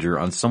Dodge Avenger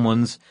on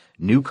someone's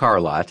new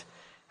car lot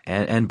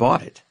and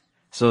bought it.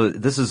 So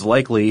this is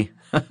likely.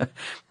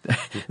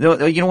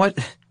 No, you know what?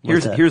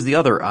 Here's the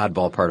other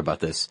oddball part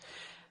about this.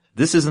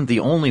 This isn't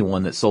the only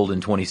one that sold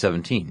in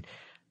 2017.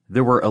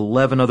 There were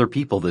 11 other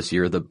people this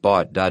year that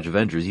bought Dodge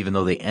Avengers, even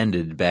though they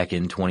ended back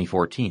in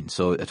 2014.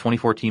 So a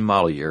 2014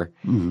 model year.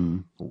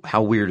 Mm-hmm.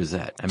 How weird is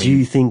that? I mean,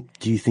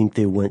 do you think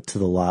they went to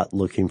the lot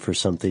looking for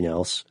something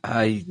else?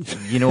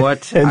 You know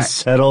what? and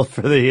settled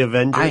for the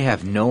Avenger? I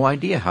have no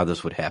idea how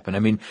this would happen. I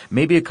mean,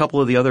 maybe a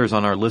couple of the others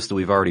on our list that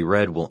we've already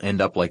read will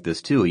end up like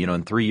this too.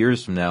 In 3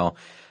 years from now,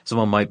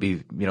 someone might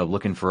be,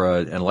 looking for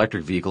an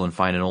electric vehicle and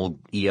find an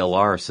old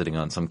ELR sitting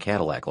on some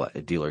Cadillac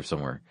dealer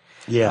somewhere.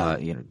 Yeah.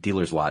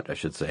 Dealer's lot, I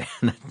should say.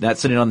 Not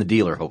sitting on the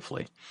dealer,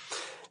 hopefully.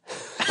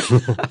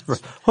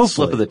 Hopefully.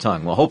 Slip of the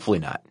tongue. Well, hopefully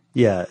not.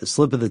 Yeah, a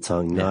slip of the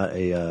tongue, not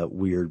a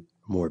weird,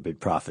 morbid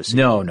prophecy.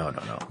 No.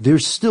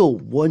 There's still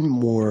one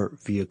more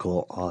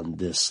vehicle on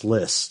this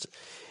list.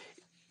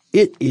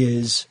 It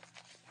is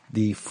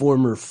the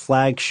former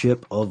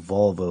flagship of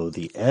Volvo,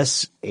 the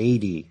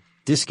S80,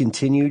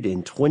 discontinued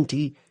in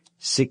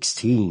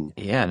 2016.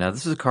 Yeah, now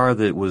this is a car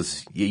that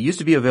it used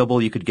to be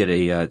available. You could get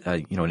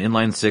an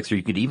inline 6, or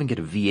you could even get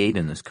a V8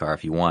 in this car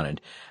if you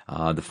wanted.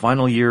 The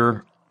final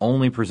year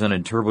only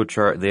presented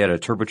they had a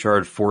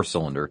turbocharged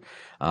 4-cylinder,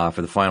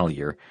 for the final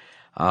year.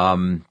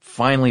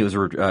 Finally it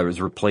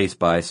was replaced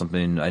by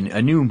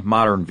a new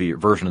modern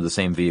version of the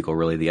same vehicle,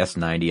 really, the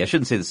S90. I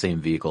shouldn't say the same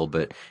vehicle,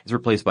 but it's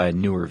replaced by a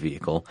newer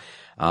vehicle.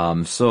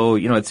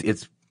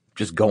 It's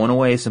just going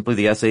away. Simply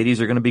the S80s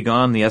are going to be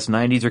gone. The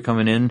S90s are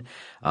coming in.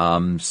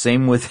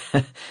 Same with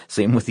the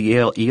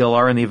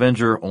ELR and the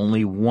Avenger.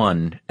 Only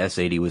one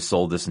S80 was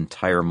sold this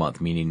entire month,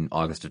 meaning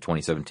August of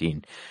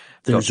 2017.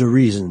 There's a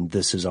reason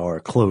this is our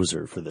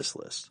closer for this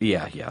list.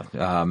 Yeah.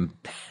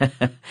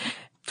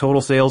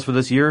 Total sales for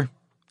this year,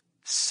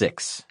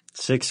 6.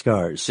 6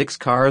 cars. 6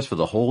 cars for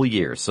the whole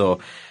year. So,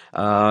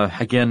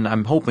 again,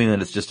 I'm hoping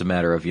that it's just a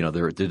matter of,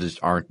 they just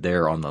aren't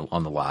there on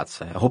the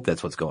lots. I hope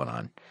that's what's going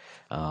on.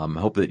 I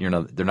hope that,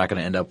 they're not going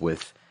to end up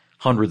with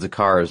hundreds of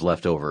cars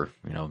left over,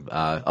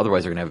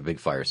 otherwise they're going to have a big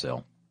fire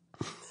sale.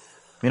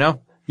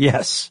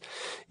 Yes.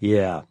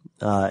 Yeah.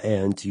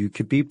 And you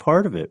could be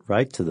part of it.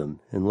 Write to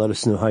them and let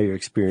us know how your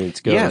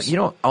experience goes.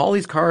 Yeah. All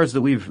these cars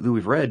that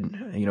we've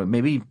read,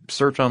 maybe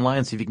search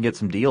online, see if you can get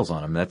some deals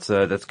on them.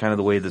 That's kind of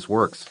the way this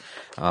works.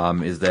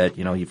 Is that,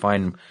 you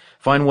find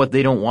what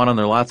they don't want on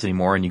their lots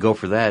anymore and you go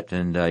for that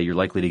and, you're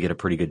likely to get a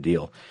pretty good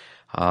deal.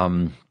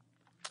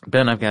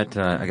 Ben, I got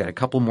a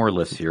couple more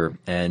lists here,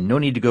 and no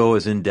need to go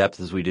as in depth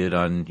as we did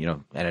on,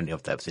 I don't know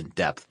if that's in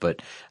depth,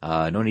 but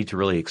no need to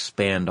really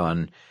expand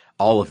on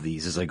all of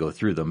these as I go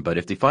through them. But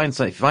if you find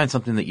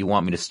something that you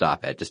want me to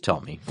stop at, just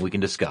tell me. We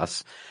can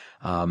discuss.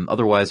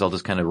 Otherwise, I'll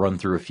just kind of run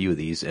through a few of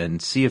these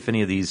and see if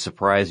any of these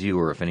surprise you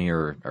or if any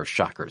are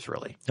shockers,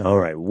 really. All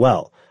right.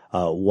 Well,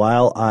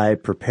 while I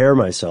prepare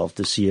myself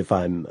to see if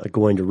I'm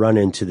going to run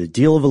into the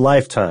deal of a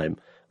lifetime,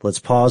 let's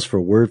pause for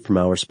a word from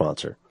our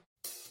sponsor.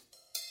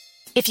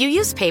 If you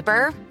use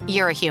paper,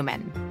 you're a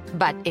human.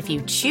 But if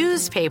you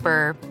choose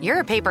paper, you're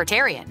a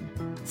papertarian.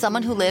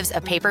 Someone who lives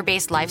a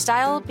paper-based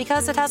lifestyle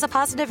because it has a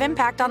positive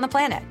impact on the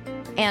planet.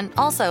 And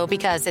also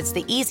because it's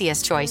the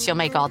easiest choice you'll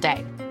make all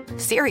day.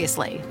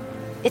 Seriously.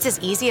 It's as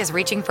easy as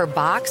reaching for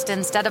boxed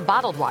instead of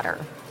bottled water.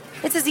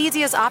 It's as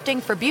easy as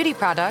opting for beauty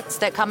products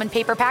that come in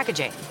paper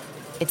packaging.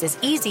 It's as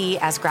easy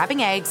as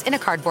grabbing eggs in a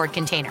cardboard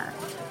container.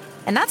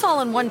 And that's all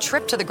in one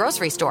trip to the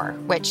grocery store,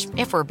 which,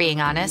 if we're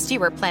being honest, you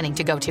were planning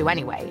to go to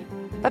anyway.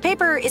 But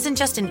paper isn't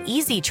just an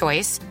easy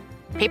choice.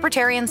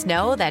 Papertarians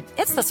know that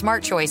it's the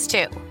smart choice,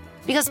 too.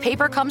 Because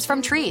paper comes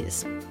from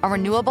trees, a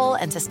renewable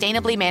and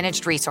sustainably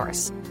managed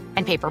resource.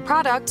 And paper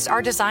products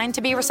are designed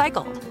to be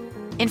recycled.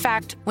 In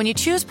fact, when you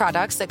choose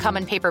products that come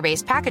in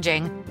paper-based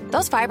packaging,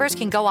 those fibers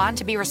can go on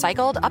to be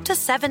recycled up to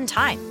 7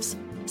 times.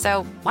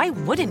 So why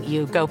wouldn't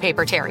you go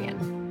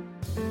papertarian?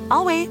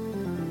 I'll wait.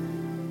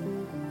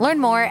 Learn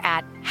more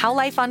at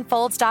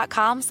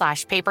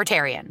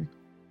howlifeunfolds.com/papertarian.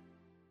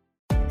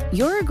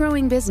 You're a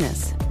growing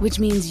business, which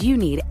means you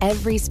need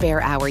every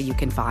spare hour you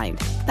can find.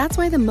 That's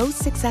why the most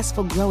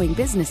successful growing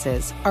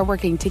businesses are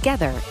working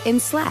together in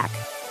Slack.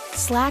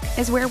 Slack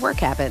is where work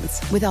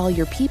happens, with all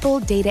your people,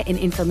 data, and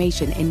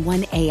information in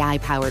one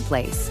AI-powered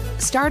place.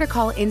 Start a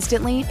call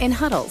instantly in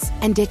huddles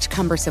and ditch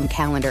cumbersome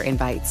calendar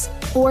invites.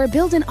 Or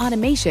build an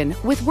automation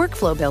with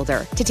Workflow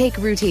Builder to take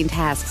routine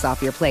tasks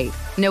off your plate.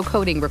 No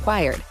coding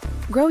required.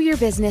 Grow your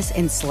business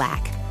in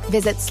Slack.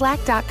 Visit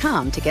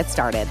slack.com to get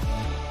started.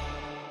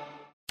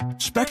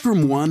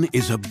 Spectrum One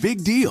is a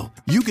big deal.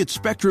 You get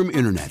Spectrum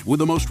Internet with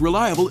the most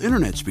reliable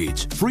internet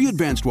speeds, free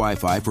advanced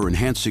Wi-Fi for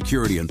enhanced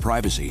security and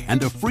privacy,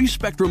 and a free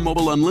Spectrum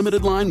Mobile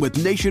Unlimited line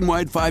with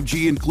nationwide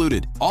 5G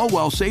included, all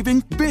while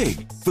saving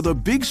big. For the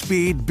big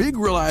speed, big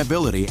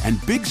reliability, and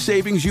big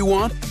savings you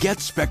want, get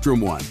Spectrum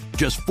One.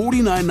 Just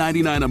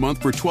 $49.99 a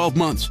month for 12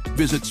 months.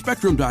 Visit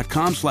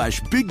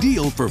spectrum.com/big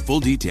deal for full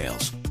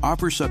details.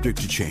 Offer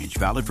subject to change.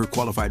 Valid for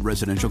qualified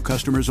residential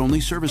customers only.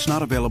 Service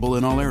not available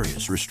in all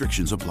areas.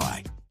 Restrictions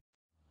apply.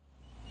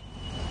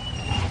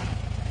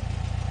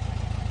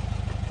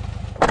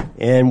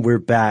 And we're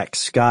back.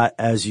 Scott,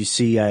 as you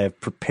see, I have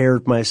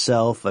prepared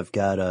myself. I've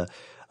got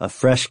a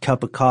fresh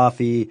cup of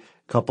coffee,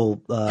 a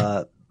couple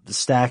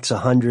stacks of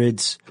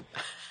hundreds.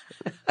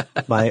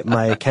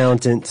 My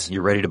accountant.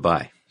 You're ready to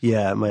buy.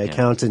 Yeah, my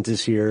accountant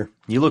is here.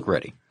 You look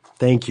ready.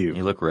 Thank you.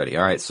 You look ready.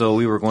 All right, so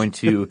we were going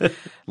to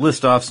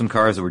list off some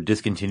cars that were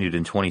discontinued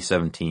in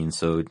 2017.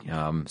 So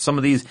some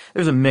of these,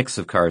 there's a mix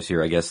of cars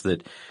here, I guess,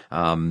 that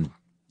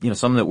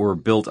some that were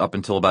built up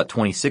until about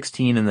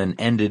 2016 and then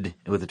ended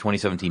with the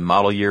 2017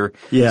 model year.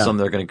 Yeah. Some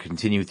that are going to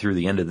continue through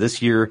the end of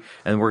this year.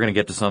 And we're going to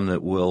get to some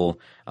that will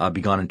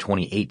be gone in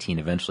 2018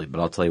 eventually.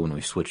 But I'll tell you when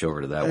we switch over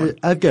to that one.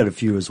 I've got a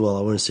few as well.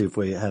 I want to see if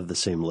we have the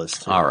same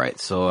list. All right.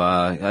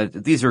 So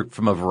these are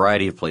from a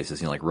variety of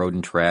places, like Road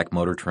and Track,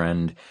 Motor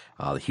Trend,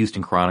 the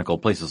Houston Chronicle,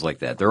 places like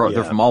that.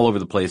 They're from all over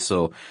the place.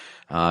 So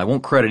I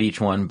won't credit each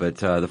one, but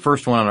the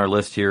first one on our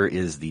list here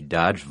is the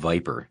Dodge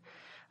Viper.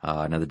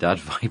 Now the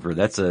Dodge Viper,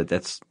 it's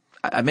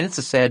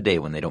a sad day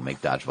when they don't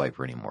make Dodge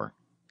Viper anymore.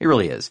 It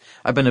really is.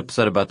 I've been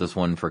upset about this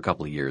one for a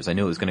couple of years. I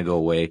knew it was going to go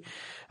away.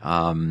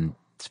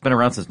 It's been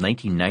around since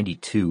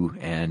 1992,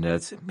 and you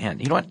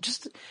know what? Can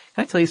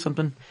I tell you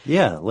something?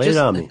 Yeah, lay it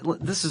on me.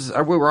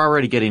 We're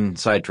already getting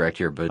sidetracked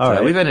here, but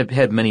right. We've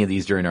had many of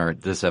these during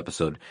this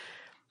episode.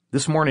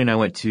 This morning I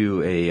went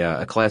to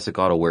a Classic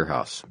Auto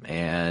warehouse,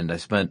 and I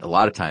spent a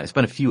lot of time. I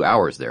spent a few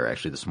hours there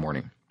actually this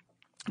morning,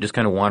 just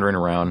kind of wandering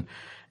around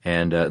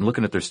and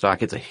looking at their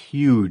stock. It's a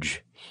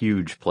huge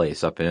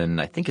place up in,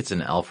 I think it's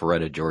in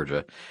Alpharetta,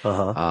 Georgia.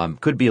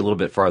 Could be a little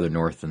bit farther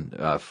north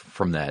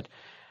from that.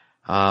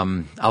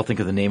 I'll think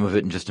of the name of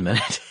it in just a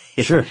minute.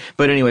 Sure.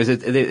 But anyways,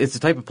 it's the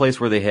type of place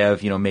where they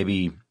have,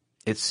 maybe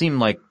it seemed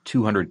like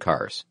 200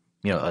 cars,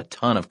 a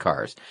ton of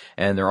cars,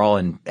 and they're all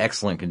in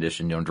excellent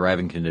condition,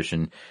 driving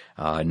condition.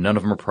 None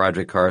of them are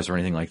project cars or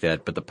anything like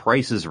that, but the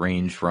prices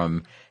range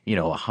from,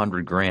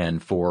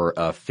 $100,000 for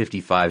a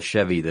 55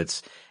 Chevy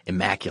that's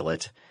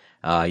immaculate.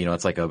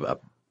 It's like a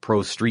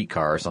pro street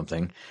car or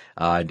something,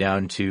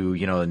 down to,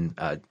 an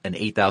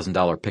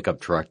 $8,000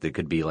 pickup truck that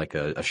could be like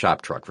a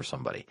shop truck for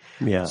somebody.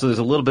 Yeah. So there's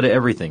a little bit of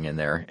everything in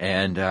there.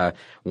 And,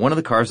 one of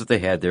the cars that they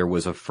had there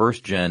was a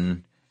first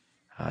gen,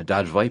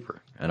 Dodge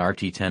Viper, an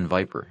RT10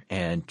 Viper.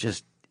 And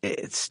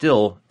it's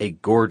still a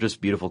gorgeous,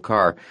 beautiful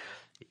car.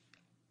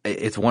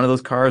 It's one of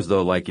those cars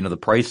though, the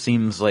price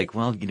seems like,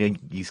 well,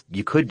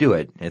 you could do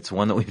it. It's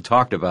one that we've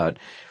talked about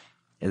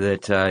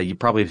that you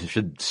probably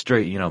should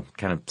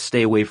kind of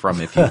stay away from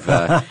if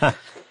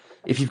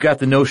you've got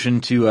the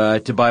notion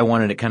to buy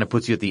one and it kind of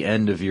puts you at the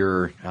end of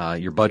your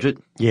budget.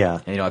 Yeah.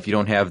 And, if you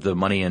don't have the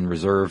money in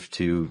reserve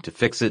to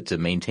fix it, to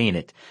maintain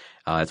it,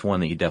 it's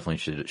one that you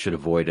definitely should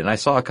avoid. And I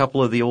saw a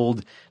couple of the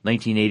old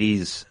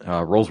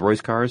 1980s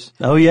Rolls-Royce cars.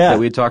 Oh yeah. That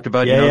we had talked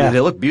about. Yeah,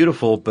 They look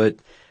beautiful, but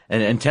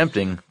and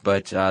tempting,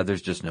 but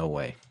there's just no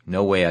way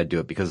I'd do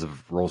it because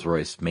of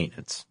Rolls-Royce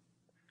maintenance.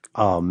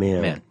 Oh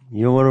man.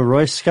 You don't want a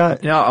Royce,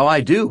 Scott? No,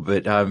 I do,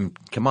 but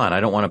come on, I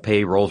don't want to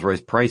pay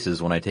Rolls-Royce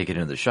prices when I take it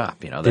into the shop.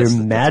 They're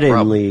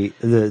maddeningly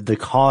the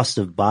cost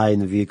of buying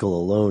the vehicle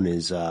alone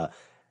is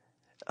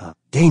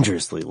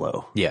dangerously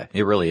low. Yeah,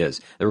 it really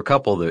is. There were a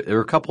couple there.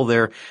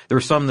 There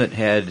were some that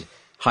had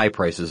high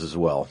prices as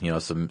well.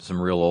 Some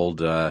real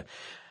old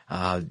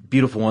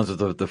beautiful ones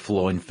with the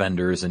flowing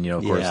fenders and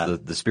of course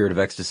the Spirit of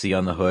Ecstasy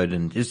on the hood,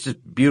 and it's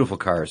just beautiful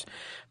cars.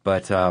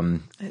 But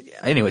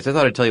anyways, I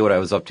thought I'd tell you what I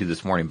was up to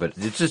this morning. But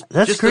it's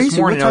That's just crazy. This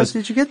morning, What time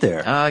did you get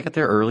there? I got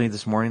there early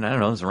this morning. I don't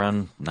know, it was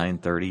around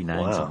 9:30,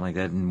 Wow. something like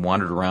that, and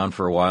wandered around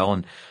for a while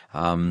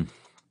and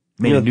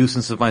made a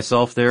nuisance of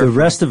myself there. The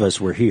rest of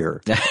us were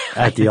here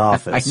at the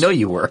office. I know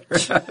you were.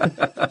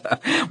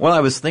 Well, I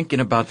was thinking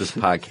about this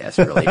podcast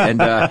really,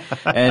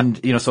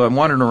 and so I'm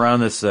wandering around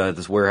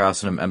this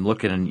warehouse and I'm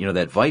looking, and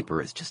that Viper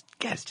is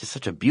it's just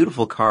such a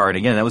beautiful car. And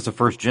again, that was the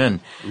first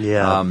gen.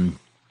 Yeah.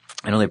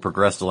 I know they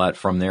progressed a lot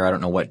from there. I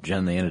don't know what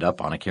gen they ended up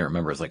on. I can't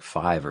remember. It was like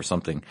 5 or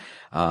something.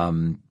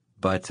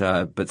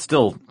 But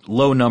still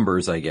low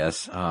numbers, I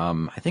guess.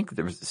 I think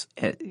there was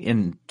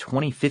in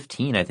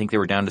 2015, I think they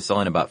were down to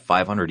selling about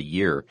 500 a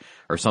year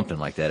or something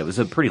like that. It was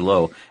a pretty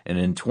low. And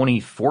in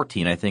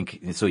 2014, I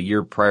think, so a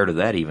year prior to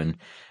that even,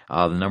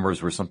 the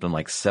numbers were something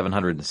like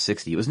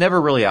 760. It was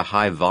never really a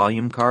high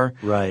volume car.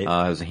 Right. It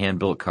was a hand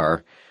built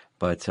car,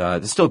 but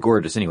it's still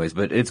gorgeous anyways.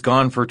 But it's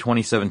gone for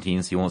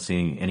 2017, so you won't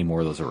see any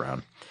more of those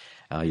around.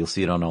 You'll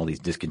see it on all these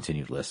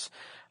discontinued lists.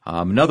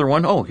 Another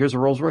one, here's a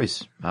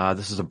Rolls-Royce.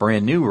 This is a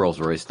brand new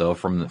Rolls-Royce though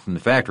from the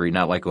factory,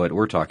 not like what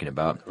we're talking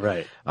about.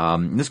 Right.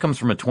 This comes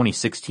from a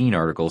 2016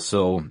 article,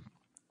 so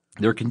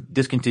they're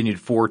discontinued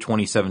for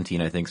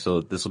 2017, I think,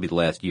 so this will be the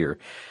last year.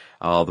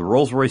 The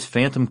Rolls-Royce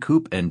Phantom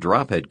Coupe and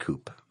Drophead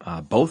Coupe,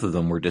 both of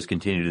them were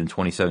discontinued in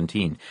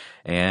 2017,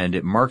 and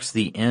it marks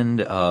the end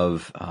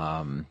of,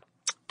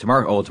 to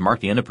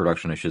mark the end of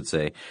production, I should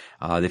say,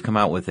 they've come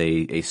out with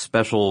a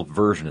special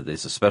version of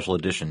this, a special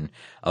edition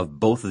of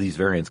both of these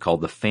variants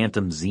called the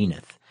Phantom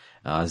Zenith.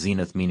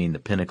 Zenith meaning the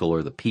pinnacle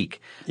or the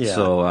peak. Yeah.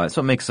 So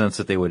it makes sense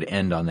that they would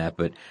end on that.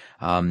 But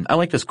I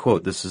like this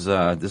quote. This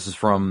is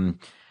from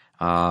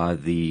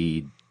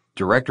the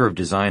director of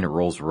design at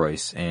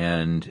Rolls-Royce,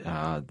 and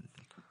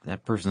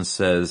that person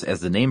says,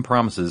 as the name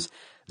promises,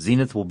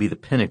 Zenith will be the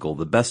pinnacle,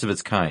 the best of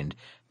its kind,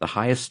 the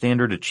highest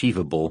standard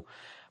achievable,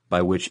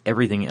 by which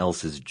everything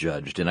else is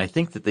judged. And I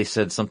think that they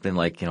said something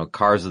like,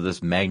 cars of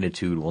this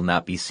magnitude will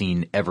not be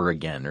seen ever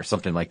again, or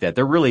something like that.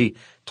 They're really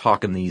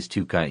talking these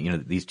two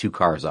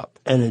cars up.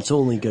 And it's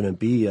only going to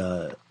be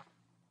a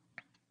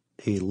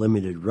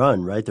limited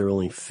run, right? There are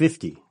only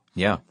 50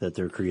 that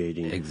they're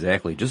creating.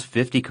 Exactly. Just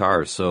 50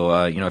 cars.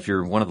 So, if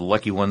you're one of the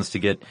lucky ones to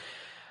get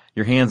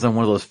your hands on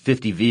one of those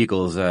 50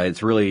 vehicles,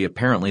 it's really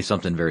apparently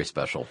something very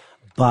special.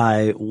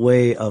 By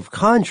way of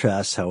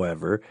contrast,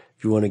 however,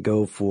 if you want to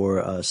go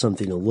for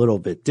something a little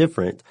bit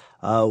different,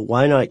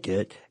 why not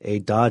get a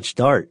Dodge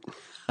Dart?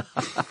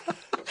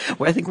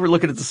 Well, I think we're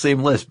looking at the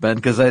same list, Ben,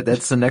 because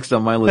that's the next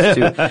on my list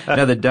too.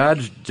 Now, the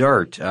Dodge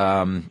Dart.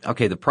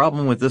 The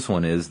problem with this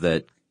one is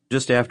that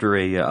just after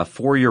a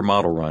 4-year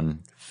model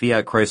run,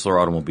 Fiat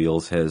Chrysler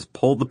Automobiles has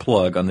pulled the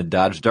plug on the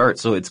Dodge Dart,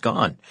 so it's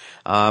gone.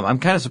 I'm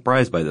kind of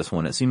surprised by this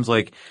one. It seems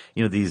like,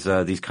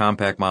 these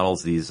compact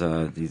models,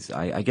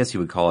 I guess you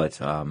would call it,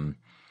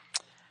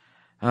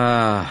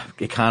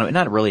 economy,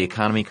 not really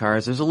economy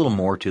cars. There's a little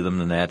more to them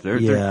than that.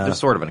 They're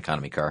sort of an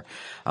economy car.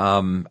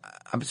 I'm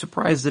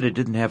surprised that it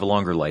didn't have a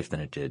longer life than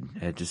it did.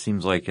 It just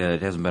seems like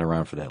it hasn't been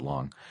around for that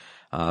long.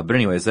 But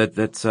anyways,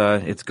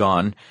 it's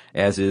gone,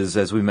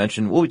 as we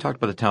mentioned. Well, we talked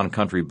about the Town &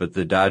 Country, but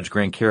the Dodge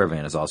Grand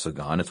Caravan is also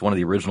gone. It's one of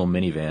the original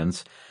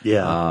minivans.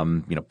 Yeah.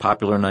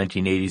 Popular in the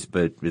 1980s,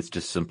 but it's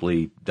just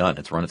simply done.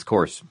 It's run its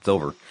course. It's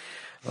over.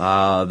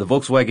 The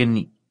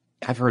Volkswagen,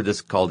 I've heard this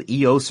called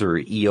EOS or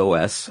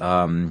EOS,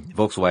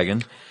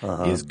 Volkswagen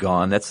is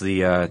gone. That's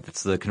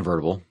the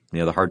convertible, the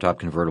hardtop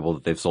convertible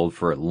that they've sold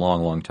for a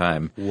long, long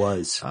time.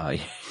 Was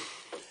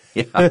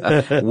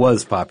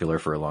popular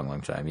for a long,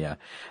 long time, yeah.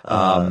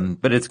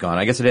 But it's gone.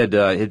 I guess it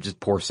had just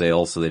poor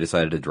sales, so they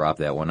decided to drop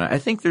that one. I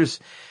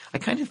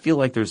kind of feel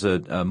like there's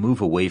a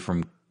move away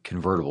from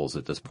convertibles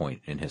at this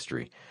point in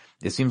history.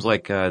 It seems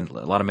like a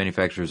lot of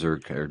manufacturers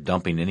are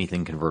dumping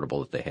anything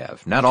convertible that they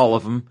have. Not all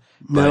of them.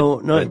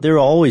 But there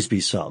will always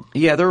be some.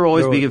 Yeah, there will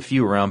always be a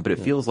few around, but it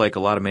feels like a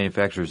lot of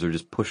manufacturers are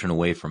just pushing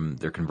away from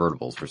their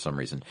convertibles for some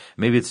reason.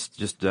 Maybe it's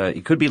just,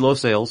 it could be low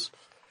sales.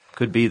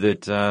 Could be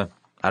that,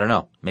 I don't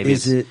know. Maybe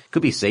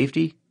could be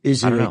safety.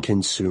 Is it a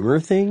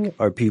consumer thing?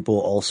 Are people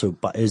also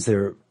is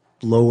there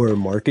lower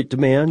market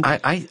demand?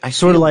 I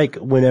sort of like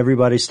when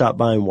everybody stopped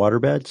buying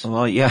waterbeds.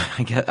 Well, yeah,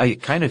 I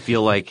kind of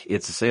feel like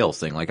it's a sales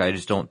thing. Like I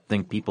just don't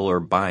think people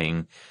are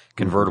buying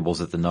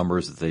convertibles at the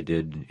numbers that they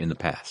did in the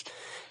past.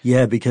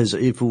 Yeah, because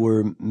if it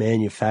were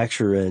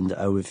manufacturer end,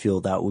 I would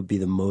feel that would be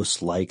the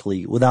most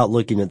likely, without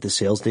looking at the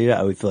sales data,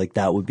 I would feel like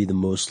that would be the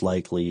most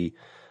likely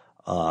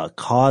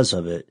cause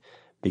of it.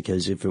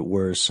 Because if it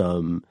were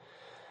some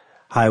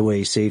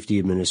Highway Safety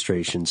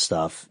Administration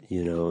stuff,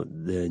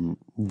 then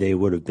they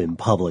would have been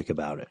public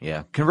about it.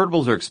 Yeah.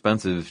 Convertibles are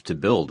expensive to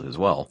build as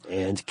well.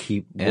 And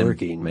keep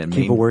working.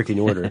 Keep a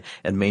working order.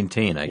 And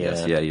maintain, I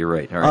guess. Yeah, you're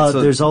right. All right.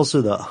 There's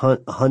also the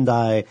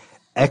Hyundai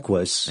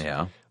Equus.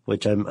 Yeah.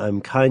 Which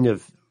I'm kind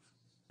of,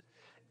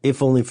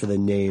 if only for the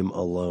name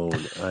alone,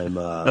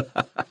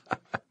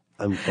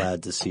 I'm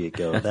glad to see it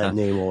go. That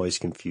name always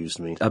confused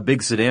me. A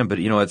big sedan, but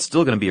it's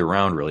still going to be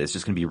around really. It's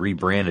just going to be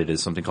rebranded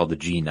as something called the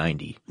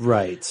G90.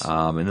 Right.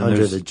 And then under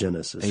there's the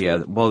Genesis.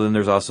 Yeah. Well, then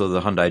there's also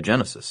the Hyundai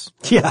Genesis.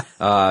 Yeah.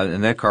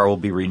 And that car will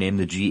be renamed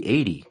the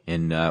G80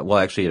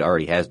 actually it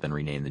already has been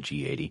renamed the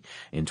G80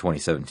 in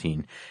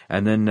 2017.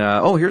 And then,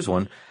 here's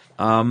one.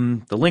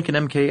 The Lincoln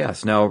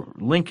MKS. Now,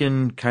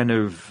 Lincoln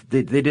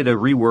they did a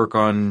rework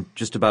on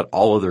just about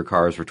all of their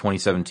cars for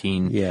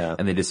 2017. Yeah.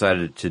 And they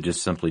decided to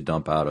just simply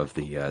dump out of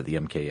the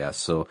MKS.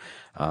 So,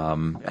 I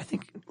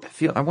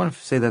want to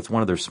say that's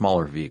one of their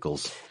smaller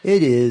vehicles.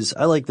 It is.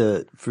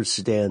 For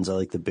sedans, I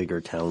like the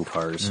bigger town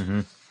cars.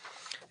 Mm-hmm.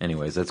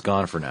 Anyways, that's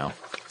gone for now.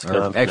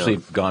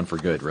 Gone for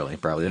good, really,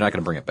 probably. They're not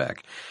going to bring it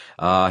back.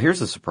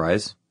 Here's a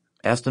surprise.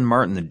 Aston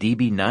Martin, the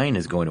DB9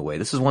 is going away.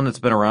 This is one that's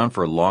been around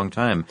for a long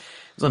time.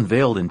 It was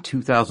unveiled in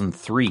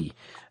 2003. It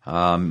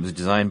was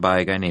designed by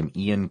a guy named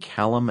Ian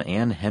Callum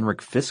and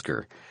Henrik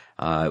Fisker.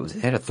 It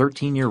had a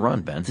 13-year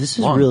run, Ben. This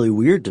is really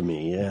weird to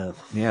me, yeah.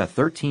 Yeah,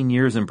 13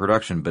 years in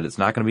production, but it's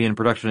not going to be in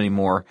production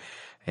anymore.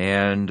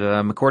 And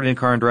according to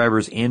Car and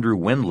Driver's Andrew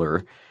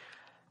Wendler,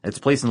 its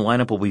place in the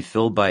lineup will be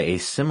filled by a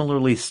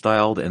similarly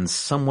styled and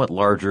somewhat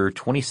larger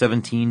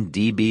 2017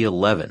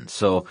 DB11.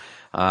 So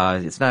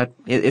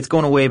it's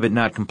going away, but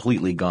not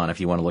completely gone if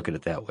you want to look at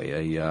it that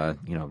way.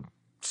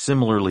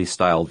 Similarly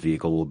styled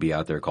vehicle will be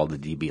out there called the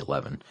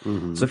DB11.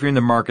 Mm-hmm. So if you're in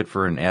the market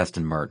for an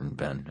Aston Martin,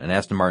 Ben, an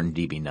Aston Martin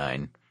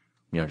DB9,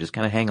 just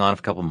kind of hang on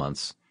for a couple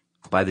months,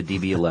 buy the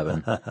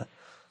DB11.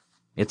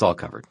 It's all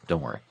covered.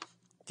 Don't worry.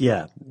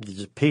 Yeah.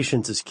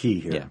 Patience is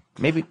key here. Yeah.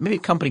 Maybe a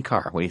company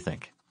car. What do you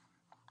think?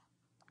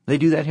 They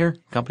do that here?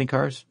 Company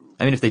cars?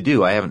 I mean, if they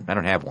do, I don't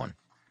have one.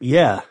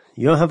 Yeah.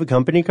 You don't have a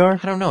company car?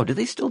 I don't know. Do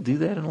they still do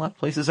that in a lot of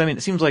places? I mean,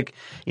 it seems like,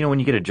 when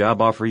you get a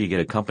job offer, you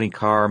get a company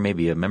car,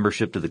 maybe a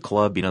membership to the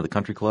club, the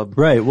country club.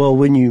 Right. Well,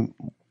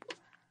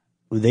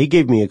 they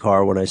gave me a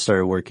car when I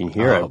started working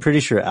here. I'm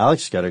pretty sure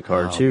Alex got a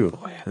car too.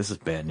 Boy, this is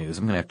bad news.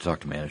 I'm going to have to talk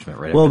to management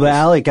right Well, after but this.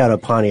 Alec got a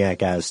Pontiac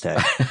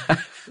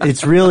Aztek.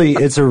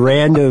 It's a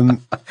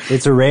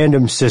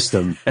random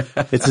system.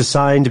 It's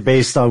assigned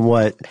based on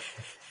what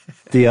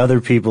the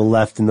other people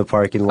left in the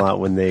parking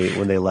lot when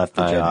they left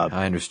the job.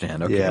 I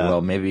understand. Okay. Yeah.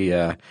 Well, maybe,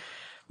 now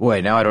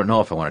I don't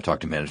know if I want to talk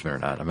to management or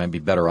not. I might be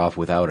better off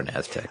without an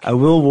Aztek. I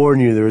will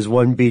warn you, there was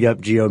one beat up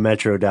Geo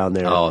Metro down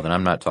there. Oh, then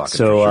I'm not talking.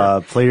 So, for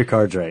sure. play your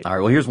cards right. All right.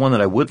 Well, here's one that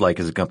I would like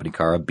as a company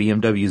car, a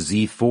BMW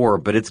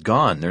Z4, but it's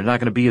gone. There's not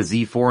going to be a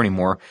Z4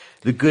 anymore.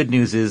 The good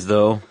news is,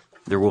 though,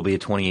 there will be a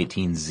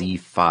 2018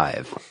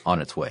 Z5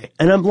 on its way.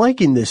 And I'm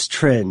liking this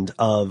trend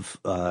of,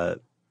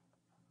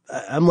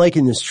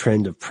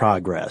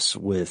 progress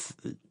with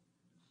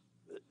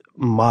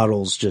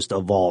models just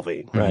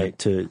evolving, right?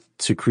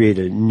 To create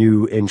a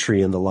new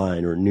entry in the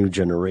line or a new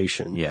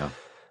generation. Yeah.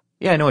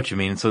 Yeah, I know what you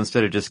mean. So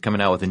instead of just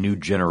coming out with a new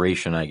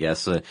generation, I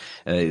guess,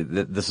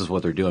 this is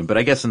what they're doing. But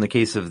I guess in the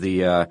case of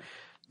the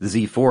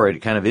Z4, it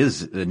kind of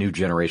is the new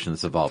generation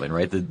that's evolving,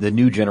 right? The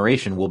new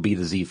generation will be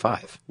the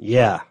Z5.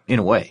 Yeah. In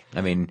a way.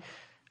 I mean,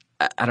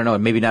 I don't know,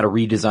 maybe not a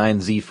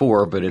redesigned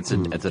Z4, but it's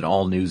an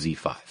all new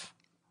Z5.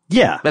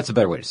 Yeah. That's a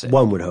better way to say it.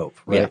 One would hope,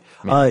 right?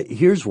 Yeah.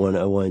 Here's one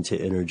I wanted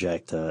to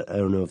interject. I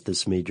don't know if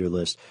this made your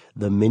list.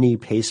 The Mini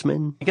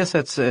Paceman. I guess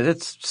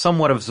that's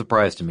somewhat of a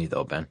surprise to me,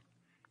 though, Ben.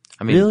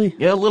 I mean, really?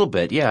 Yeah, a little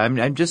bit. Yeah,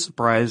 I'm just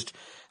surprised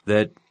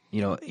that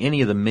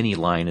any of the Mini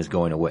line is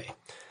going away.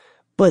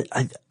 But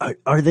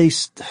are they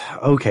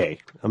okay?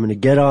 I'm going to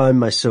get on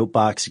my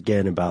soapbox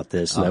again about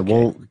this, and okay. I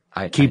won't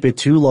keep it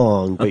too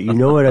long. But you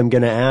know what I'm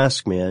going to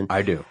ask, man?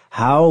 I do.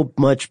 How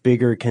much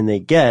bigger can they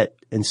get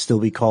and still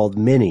be called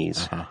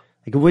minis? Uh-huh.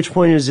 Like, at which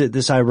point is it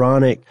this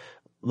ironic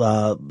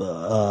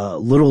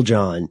Little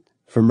John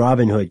from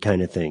Robin Hood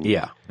kind of thing?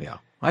 Yeah.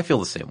 I feel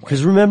the same way.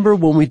 Because remember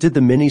when we did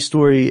the mini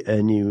story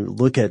and you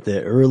look at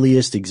the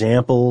earliest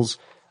examples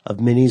of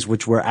minis,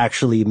 which were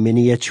actually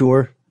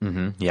miniature?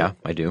 Mm-hmm. Yeah,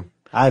 I do.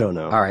 I don't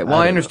know. All right. Well,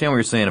 I understand what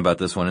you're saying about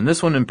this one. And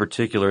this one in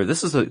particular,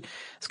 it's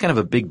kind of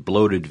a big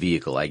bloated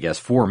vehicle, I guess,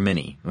 for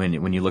Mini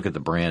when you look at the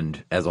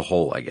brand as a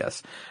whole, I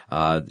guess.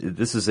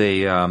 This is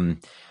they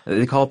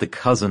call it the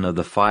cousin of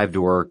the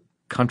 5-door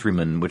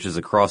Countryman, which is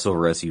a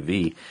crossover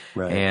SUV.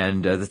 Right.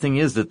 And the thing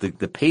is that the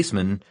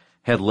Paceman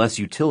had less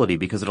utility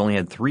because it only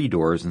had 3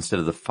 doors instead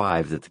of the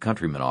 5 that the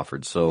Countryman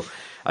offered. So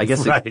I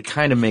guess it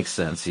kind of makes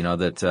sense,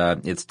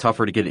 that it's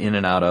tougher to get in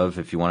and out of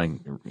if you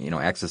want to,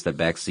 access that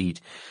back seat.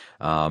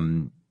 A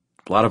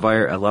lot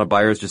of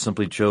buyers just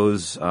simply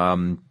chose,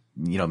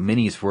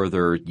 minis for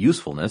their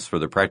usefulness, for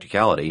their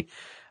practicality.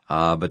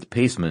 But the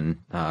Paceman,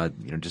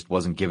 just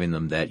wasn't giving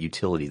them that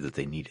utility that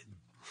they needed.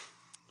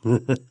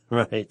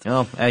 Right.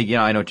 Well, I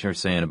know what you're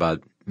saying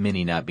about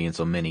Mini not being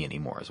so mini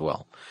anymore as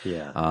well.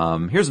 Yeah.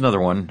 Here's another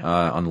one,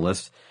 on the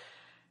list.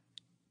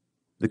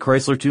 The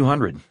Chrysler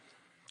 200.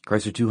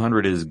 Chrysler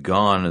 200 is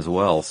gone as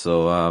well.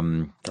 So,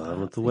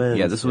 gone with the wind.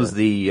 Yeah, this was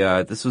the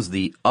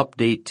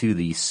update to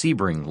the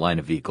Sebring line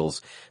of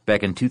vehicles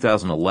back in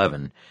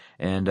 2011.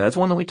 And, that's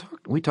one that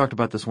we talked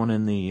about this one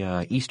in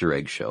the, Easter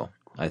egg show.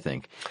 I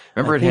think.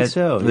 Remember,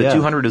 the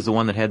 200 is the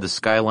one that had the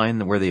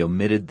skyline where they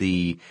omitted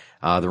the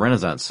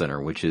Renaissance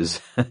Center, which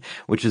is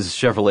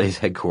Chevrolet's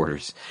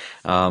headquarters.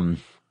 Kind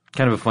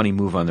of a funny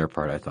move on their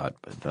part, I thought.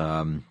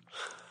 But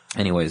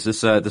anyways,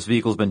 this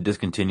vehicle's been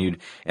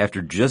discontinued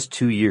after just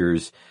 2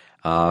 years.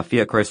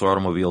 Fiat Chrysler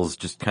Automobiles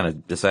just kind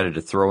of decided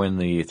to throw in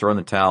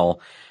the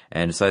towel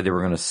and decided they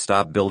were going to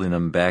stop building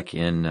them back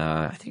in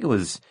I think it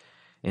was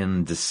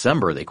in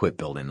December they quit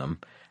building them.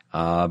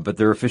 But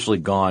they're officially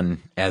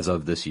gone as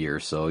of this year,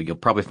 so you'll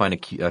probably find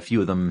a few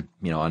of them,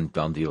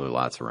 on dealer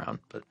lots around.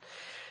 But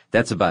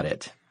that's about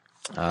it.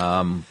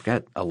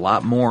 Got a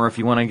lot more if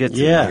you want to get to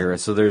here.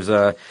 So there's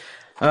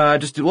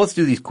let's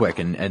do these quick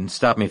and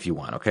stop me if you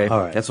want, okay? All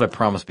right. That's what I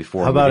promised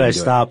before. How about I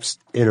stop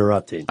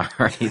interrupting? All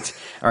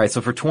right.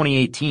 So for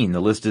 2018, the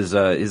list is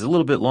a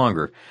little bit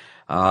longer.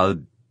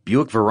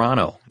 Buick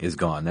Verano is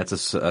gone. That's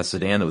a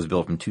sedan that was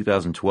built from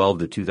 2012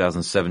 to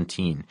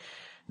 2017.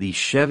 The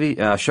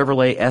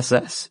Chevrolet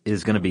SS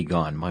is going to be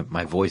gone.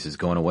 My voice is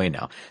going away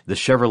now. The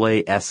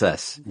Chevrolet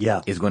SS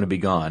is going to be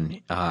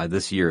gone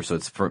this year. So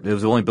it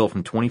was only built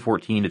from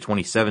 2014 to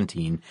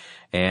 2017,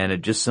 and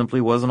it just simply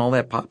wasn't all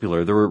that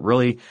popular. There were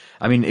really,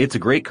 it's a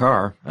great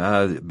car,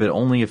 but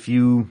only a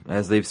few,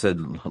 as they've said,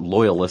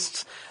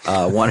 loyalists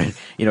decided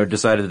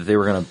that they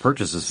were going to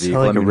purchase this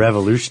vehicle. It's like a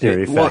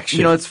revolutionary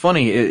faction. Well, it's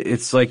funny.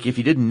 It's like if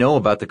you didn't know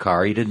about the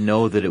car, you didn't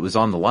know that it was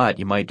on the lot,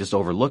 you might just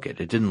overlook it.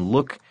 It didn't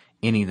look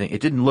anything. It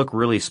didn't look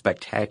really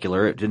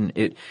spectacular.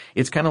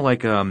 It's kind of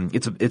like,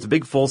 it's a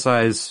big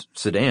full-size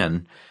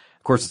sedan.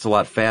 Of course, it's a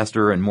lot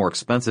faster and more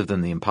expensive than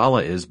the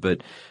Impala is,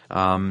 but,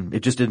 it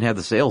just didn't have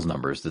the sales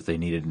numbers that they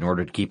needed in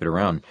order to keep it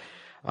around.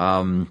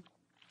 The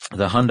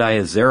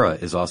Hyundai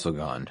Azera is also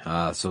gone.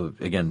 So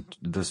again,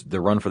 the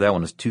run for that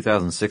one is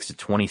 2006 to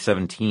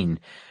 2017.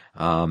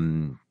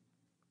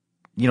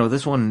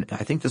 This one,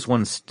 I think this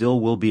one still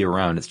will be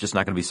around. It's just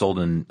not going to be sold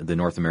in the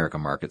North America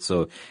market.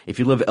 So if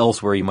you live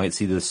elsewhere, you might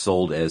see this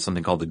sold as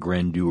something called the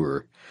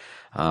Grandeur.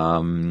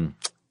 The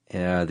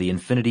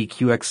Infiniti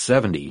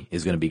QX70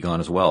 is going to be gone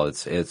as well.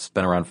 It's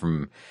been around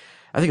from,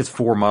 I think it's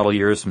 4 model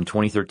years from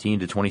 2013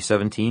 to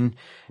 2017.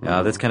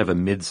 That's kind of a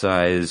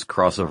mid-size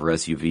crossover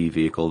SUV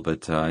vehicle,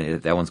 but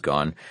that one's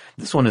gone.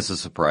 This one is a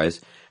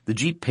surprise. The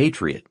Jeep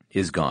Patriot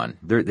is gone.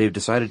 They've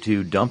decided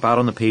to dump out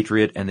on the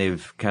Patriot, and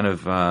they've kind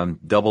of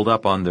doubled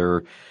up on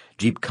their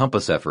Jeep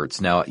Compass efforts.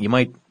 Now, you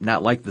might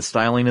not like the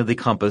styling of the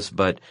Compass,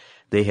 but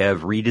they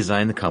have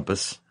redesigned the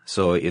Compass,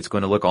 so it's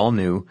going to look all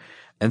new.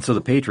 And so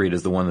the Patriot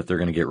is the one that they're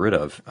going to get rid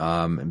of.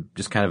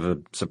 Just kind of a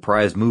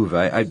surprise move.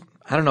 I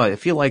don't know. I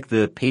feel like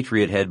the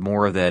Patriot had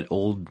more of that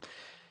old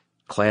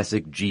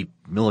classic Jeep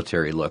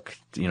military look,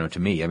 to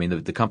me.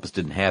 The Compass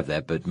didn't have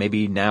that, but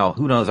maybe now,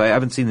 who knows? I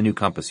haven't seen the new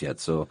Compass yet,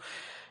 so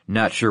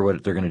not sure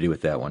what they're going to do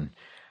with that one.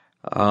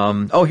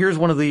 Here's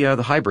one of the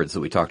hybrids that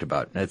we talked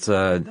about. It's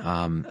a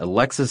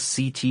Lexus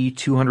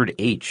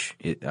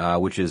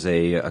CT200H, which is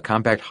a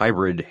compact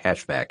hybrid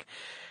hatchback.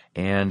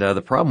 And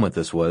the problem with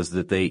this was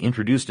that they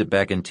introduced it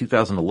back in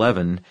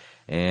 2011,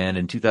 and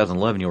in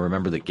 2011 you'll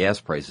remember that gas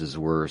prices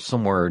were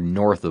somewhere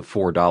north of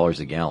 $4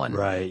 a gallon.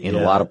 Right, in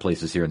a lot of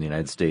places here in the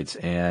United States.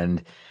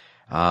 And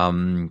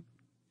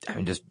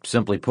just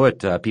simply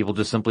put, people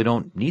just simply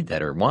don't need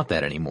that or want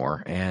that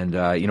anymore. And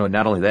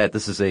not only that,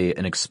 this is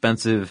an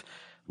expensive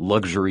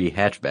luxury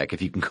hatchback,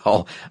 if you can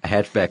call a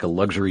hatchback a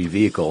luxury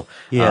vehicle.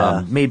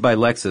 Made by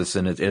Lexus,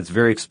 and it's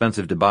very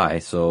expensive to buy.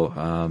 So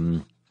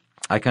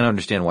I kind of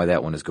understand why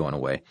that one is going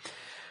away.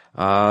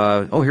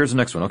 Here's the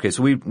next one. Okay,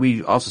 so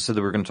we also said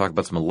that we were going to talk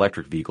about some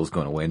electric vehicles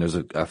going away, and there's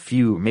a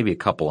few, maybe a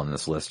couple on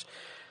this list.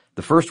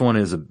 The first one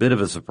is a bit of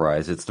a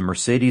surprise. It's the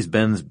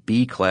Mercedes-Benz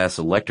B-Class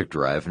electric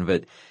drive,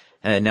 but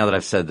now that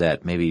I've said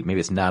that, maybe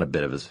it's not a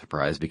bit of a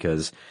surprise,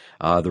 because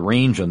the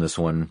range on this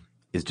one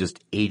is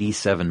just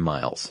 87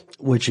 miles.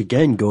 Which,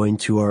 again, going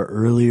to our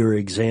earlier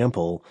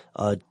example,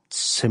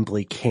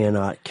 simply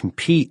cannot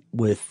compete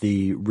with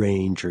the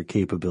range or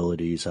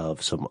capabilities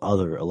of some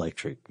other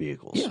electric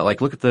vehicles. Yeah, like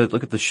look at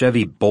the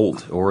Chevy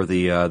Bolt or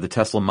the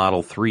Tesla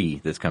Model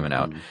 3 that's coming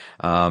out.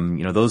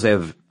 Those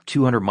have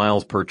 200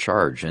 miles per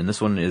charge, and this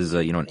one is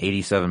an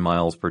 87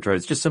 miles per charge.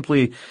 It's just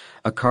simply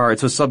a car.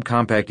 It's a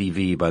subcompact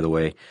EV, by the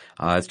way.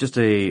 It's just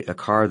a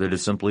car that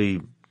has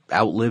simply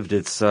outlived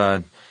its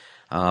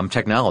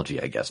technology,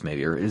 I guess,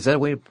 maybe. Or is that a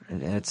way?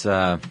 It's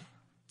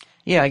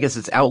I guess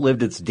it's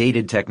outlived its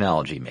dated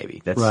technology,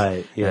 maybe. That's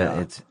right.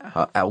 Yeah, it's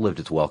outlived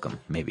its welcome,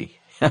 maybe.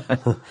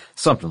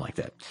 Something like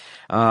that.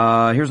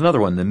 Here's another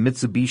one: the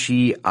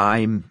Mitsubishi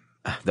I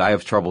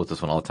have trouble with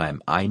this one all the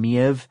time.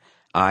 IMIEV,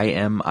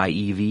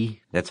 IMIEV.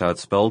 That's how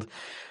it's spelled.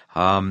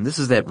 This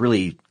is that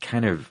really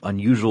kind of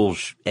unusual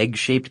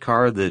egg-shaped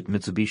car that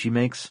Mitsubishi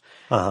makes.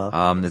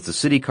 It's a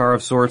city car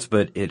of sorts,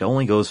 but it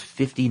only goes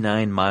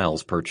 59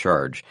 miles per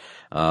charge.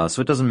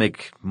 So it doesn't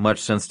make much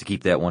sense to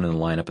keep that one in the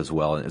lineup as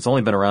well. It's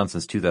only been around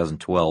since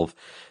 2012,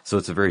 so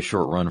it's a very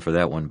short run for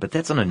that one. But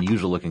that's an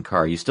unusual looking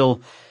car. You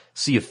still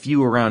see a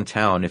few around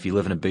town if you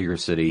live in a bigger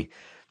city.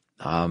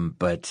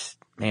 But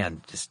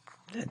man, just,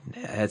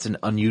 it's an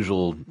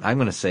unusual, I'm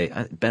going to say,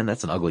 Ben,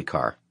 that's an ugly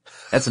car.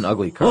 That's an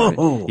ugly car.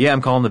 Oh. Yeah,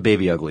 I'm calling the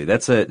baby ugly.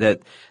 That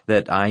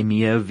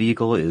IMEA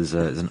vehicle is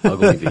an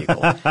ugly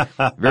vehicle.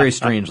 Very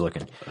strange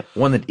looking.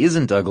 One that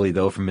isn't ugly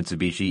though from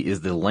Mitsubishi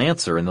is the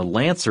Lancer, and the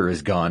Lancer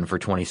is gone for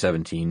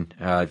 2017,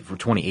 for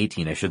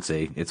 2018 I should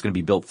say. It's going to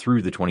be built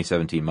through the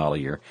 2017 model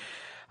year.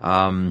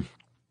 I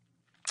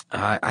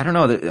don't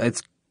know.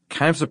 It's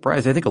kind of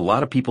surprised. I think a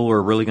lot of people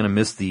are really going to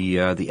miss the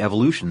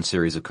Evolution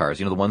series of cars.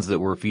 You know, the ones that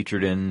were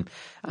featured in,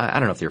 I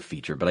don't know if they're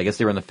featured, but I guess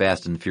they were in the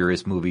Fast and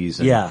Furious movies.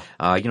 And, yeah.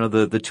 You know,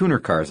 the tuner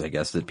cars, I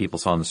guess, that people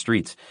saw on the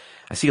streets.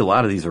 I see a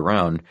lot of these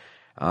around.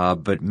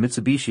 But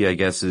Mitsubishi, I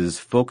guess, is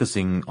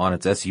focusing on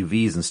its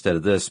SUVs instead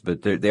of this,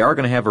 but they are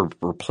going to have a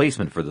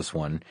replacement for this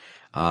one.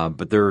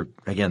 But their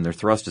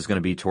thrust is going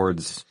to be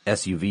towards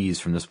SUVs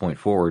from this point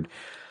forward.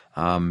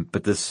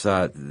 But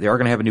they are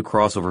going to have a new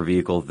crossover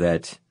vehicle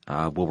that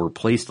will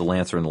replace the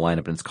Lancer in the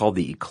lineup, and it's called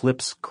the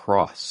Eclipse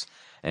Cross.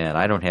 And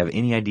I don't have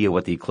any idea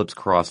what the Eclipse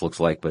Cross looks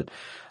like, but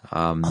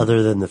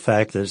other than the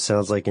fact that it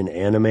sounds like an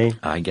anime,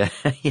 I guess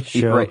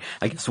you're right.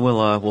 I guess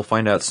we'll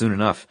find out soon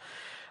enough.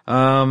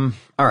 All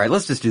right,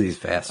 let's just do these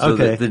fast. So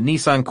okay. The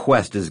Nissan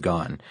Quest is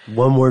gone.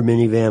 One more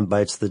minivan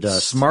bites the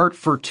dust. Smart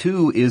for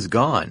 2 is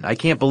gone. I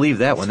can't believe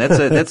that one.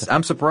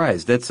 I'm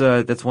surprised.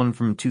 That's one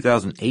from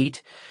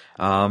 2008.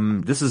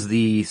 This is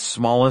the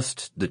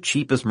smallest, the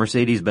cheapest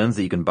Mercedes-Benz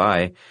that you can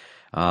buy.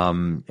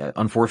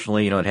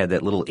 Unfortunately, it had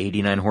that little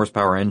 89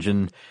 horsepower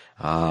engine,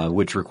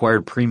 which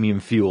required premium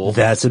fuel.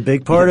 That's a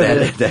big part of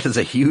it. That is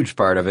a huge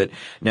part of it.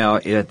 Now,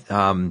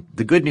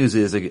 the good news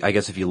is, I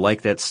guess if you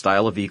like that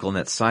style of vehicle and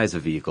that size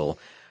of vehicle,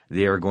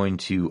 they are going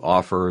to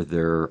offer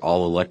their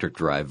all-electric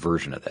drive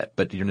version of that.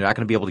 But you're not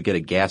going to be able to get a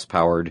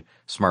gas-powered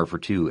Smart for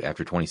 2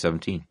 after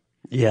 2017.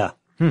 Yeah.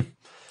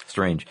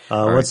 Strange.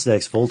 What's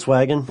next?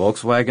 Volkswagen?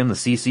 Volkswagen, the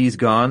CC's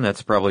gone.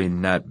 That's probably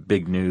not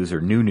big news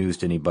or new news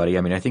to anybody.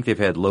 I mean, I think they've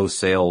had low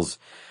sales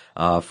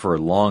for a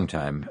long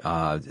time,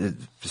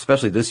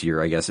 especially this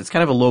year, I guess. It's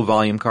kind of a low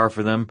volume car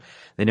for them.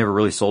 They never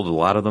really sold a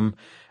lot of them.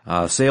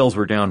 Sales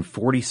were down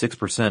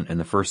 46% in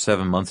the first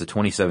 7 months of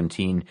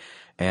 2017.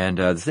 And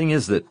the thing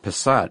is that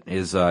Passat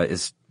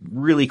is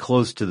really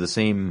close to the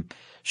same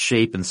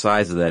shape and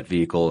size of that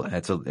vehicle.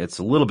 It's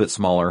a little bit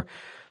smaller.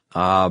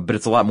 But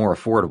it's a lot more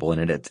affordable,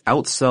 and it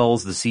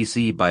outsells the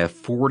CC by a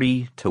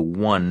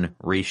 40-to-1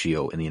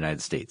 ratio in the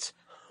United States.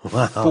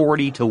 Wow.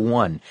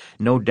 40-to-1.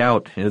 No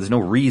doubt, there's no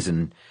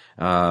reason,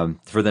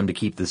 for them to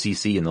keep the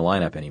CC in the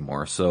lineup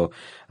anymore. So,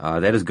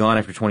 that is gone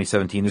after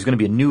 2017. There's going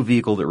to be a new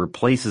vehicle that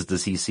replaces the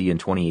CC in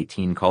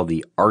 2018 called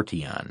the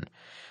Arteon.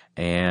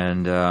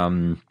 And,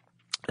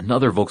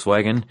 another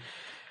Volkswagen.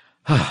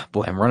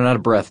 Boy, I'm running out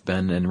of breath,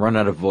 Ben, and running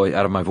out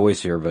of my voice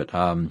here, but,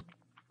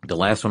 the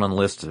last one on the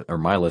list, or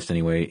my list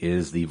anyway,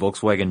 is the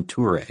Volkswagen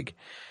Touareg.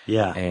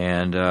 Yeah.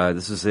 And,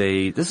 this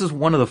is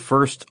one of the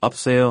first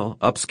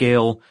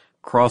upscale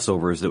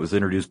crossovers that was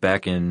introduced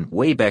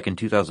way back in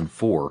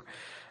 2004.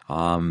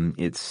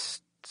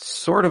 It's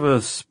sort of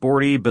a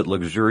sporty but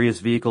luxurious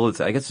vehicle.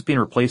 I guess it's being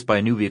replaced by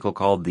a new vehicle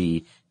called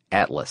the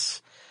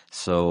Atlas.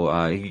 So,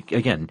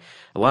 again,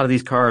 a lot of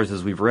these cars,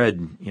 as we've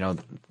read,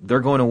 they're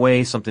going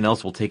away. Something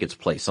else will take its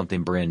place,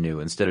 something brand new,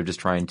 instead of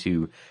just trying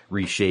to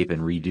reshape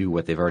and redo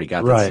what they've already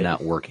got that's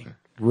not working.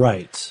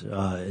 Right.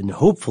 And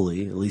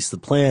hopefully, at least the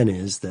plan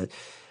is that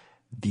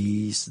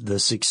the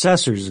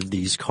successors of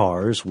these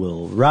cars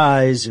will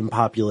rise in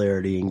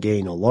popularity and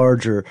gain a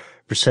larger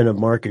percent of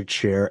market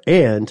share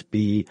and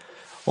be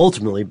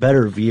ultimately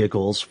better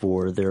vehicles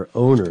for their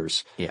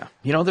owners. Yeah.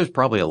 There's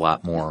probably a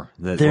lot more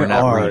that we're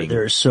not reading.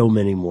 There are so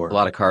many more. A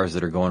lot of cars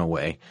that are going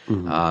away.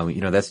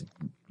 Mm-hmm.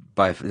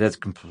 That's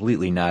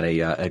completely not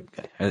I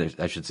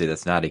should say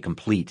that's not a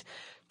complete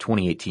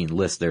 2018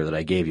 list there that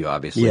I gave you,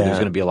 obviously. Yeah. There's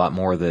going to be a lot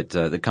more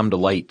that come to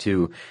light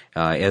too,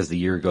 as the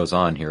year goes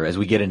on here. As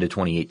we get into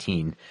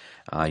 2018,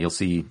 you'll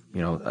see,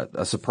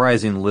 a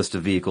surprising list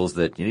of vehicles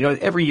that,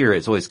 every year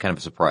it's always kind of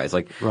a surprise.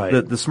 Like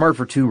the Smart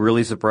for 2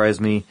 really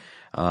surprised me.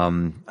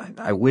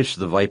 I wish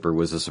the Viper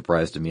was a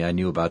surprise to me. I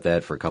knew about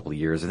that for a couple of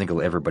years. I think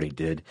everybody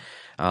did.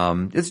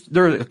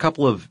 There are a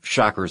couple of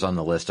shockers on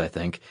the list, I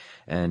think.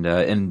 And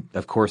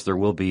of course there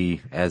will be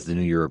as the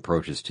new year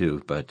approaches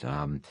too. But,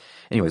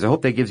 anyways, I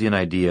hope that gives you an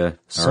idea.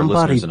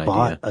 Somebody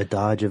bought a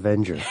Dodge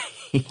Avenger.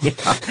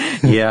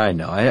 Yeah, I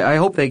know. I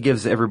hope that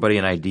gives everybody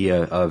an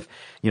idea of,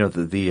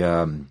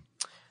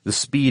 the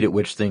speed at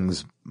which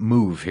things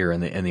move here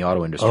in the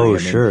auto industry. Oh,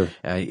 sure.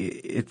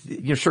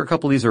 Sure, a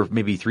couple of these are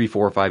maybe 3,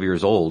 4, or 5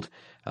 years old,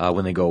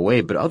 when they go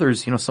away, but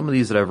others, some of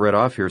these that I've read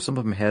off here, some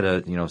of them had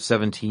a,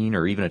 17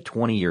 or even a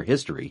 20-year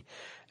history,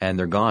 and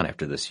they're gone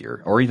after this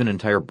year. Or even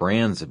entire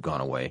brands have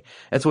gone away.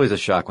 That's always a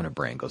shock when a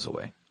brand goes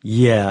away.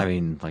 Yeah. I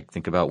mean,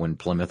 think about when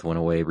Plymouth went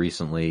away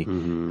recently.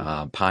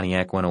 Mm-hmm.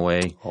 Pontiac went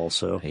away.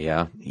 Also.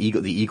 Yeah.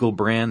 The Eagle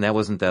brand, that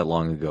wasn't that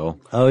long ago.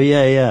 Oh,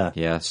 yeah.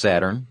 Yeah,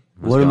 Saturn.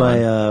 One of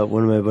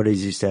my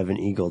buddies used to have an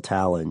Eagle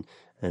Talon,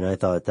 and I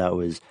thought it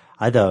was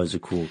a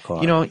cool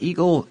car.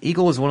 Eagle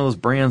is one of those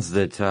brands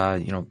that,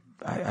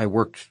 I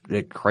worked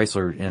at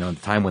Chrysler,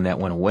 the time when that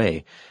went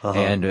away.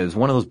 And it was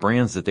one of those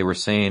brands that they were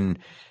saying,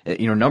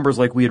 numbers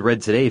like we had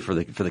read today for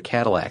the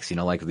Cadillacs,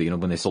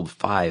 when they sold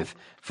 5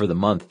 for the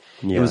month.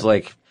 Yeah. It was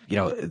like,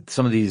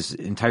 some of these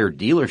entire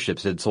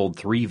dealerships had sold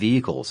 3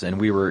 vehicles, and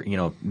we were,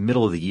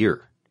 middle of the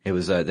year. It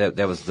was, that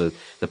was the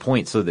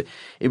point. So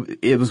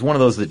it was one of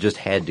those that just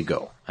had to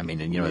go. I mean,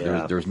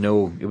 there's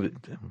no,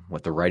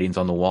 the writing's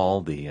on the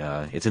wall,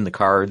 it's in the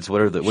cards.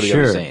 What are the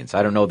other sayings?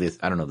 I don't know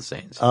the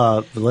sayings.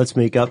 But let's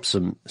make up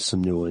some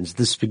new ones.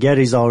 The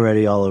spaghetti's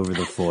already all over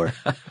the floor.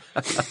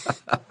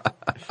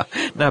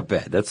 Not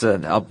bad. That's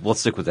we'll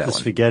stick with that one. The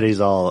spaghetti's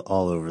all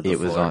over the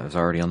floor. It was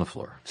already on the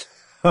floor.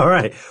 All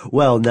right.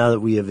 Well, now that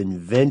we have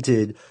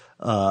invented,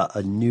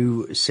 a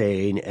new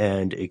saying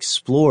and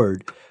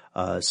explored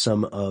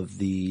some of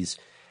these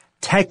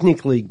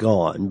technically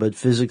gone, but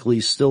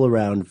physically still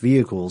around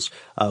vehicles,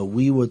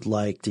 we would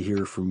like to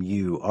hear from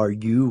you. Are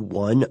you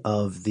one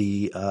of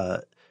the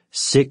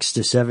 6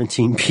 to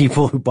 17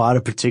 people who bought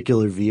a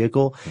particular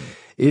vehicle?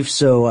 If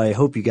so, I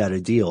hope you got a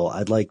deal.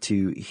 I'd like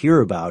to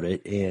hear about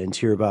it and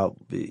hear about,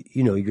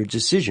 your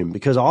decision,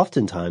 because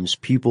oftentimes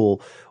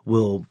people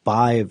will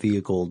buy a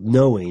vehicle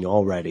knowing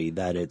already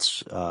that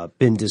it's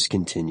been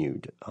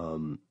discontinued.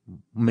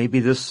 Maybe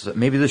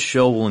this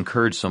show will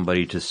encourage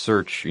somebody to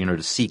search,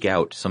 to seek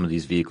out some of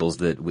these vehicles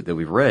that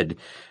we've read,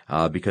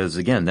 because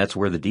again, that's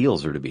where the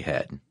deals are to be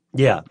had.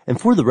 Yeah. And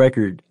for the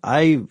record,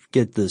 I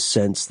get the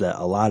sense that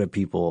a lot of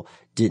people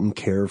didn't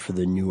care for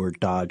the newer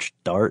Dodge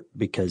Dart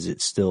because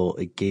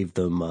it gave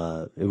them,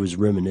 it was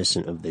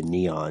reminiscent of the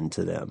Neon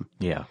to them.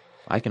 Yeah.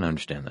 I can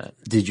understand that.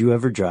 Did you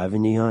ever drive a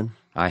Neon?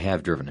 I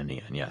have driven a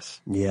Neon,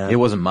 yes. Yeah. It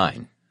wasn't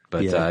mine,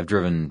 but I've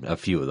driven a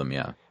few of them,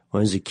 yeah. When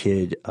I was a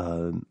kid,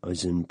 I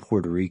was in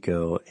Puerto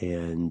Rico,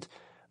 and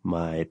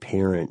my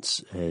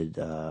parents had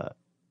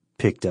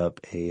picked up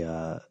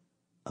a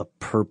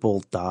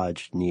purple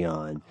Dodge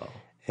Neon,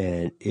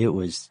 and it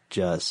was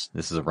just.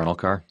 This is a rental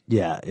car?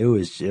 Yeah, it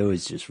was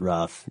just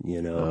rough,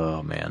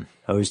 Oh man,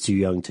 I was too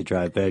young to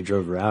drive, but I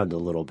drove around a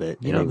little bit.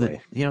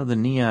 Anyway. The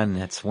Neon.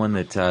 That's one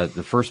that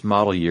the first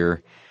model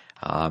year.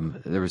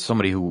 There was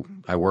somebody who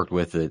I worked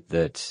with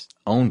that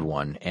owned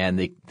one, and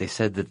they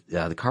said that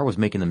the car was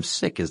making them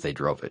sick as they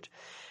drove it,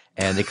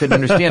 and they couldn't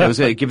understand it. It was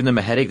giving them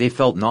a headache. They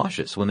felt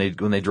nauseous when they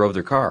drove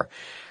their car,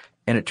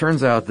 and it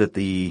turns out that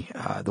the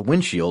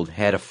windshield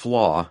had a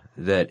flaw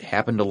that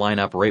happened to line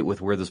up right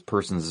with where this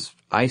person's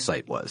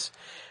eyesight was.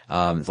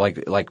 It's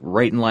like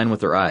right in line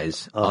with their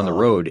eyes on the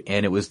road,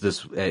 and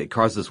it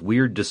caused this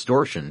weird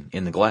distortion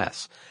in the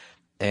glass.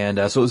 And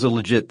so it was a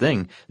legit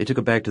thing. They took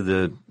it back to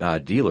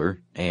the dealer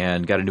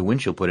and got a new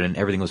windshield put in, and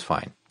everything was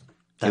fine.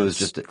 That's it was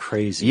just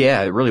crazy.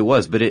 Yeah, it really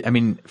was. But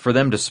for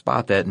them to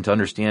spot that and to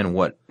understand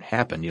what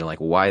happened,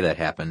 why that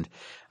happened,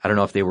 I don't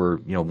know if they were,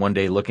 one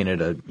day looking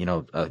at a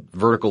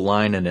vertical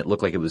line and it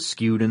looked like it was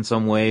skewed in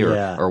some way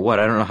or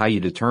what. I don't know how you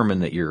determine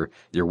that your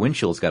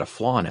windshield's got a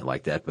flaw in it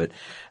like that. But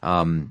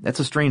that's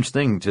a strange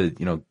thing to,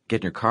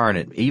 get in your car and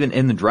it, even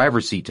in the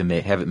driver's seat,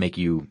 to have it make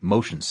you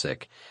motion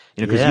sick.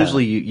 Because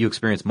usually you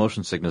experience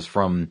motion sickness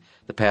from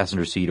the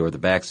passenger seat or the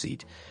back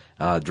seat.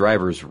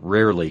 Drivers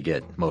rarely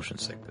get motion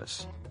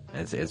sickness.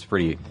 It's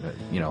pretty,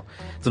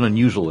 it's an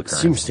unusual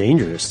occurrence. Seems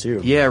dangerous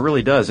too. Yeah, it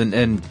really does.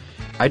 And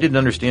I didn't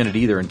understand it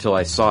either until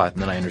I saw it,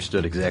 and then I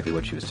understood exactly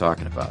what she was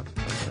talking about.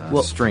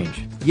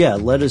 Strange. Yeah,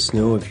 let us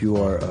know if you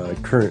are a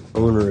current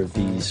owner of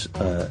these,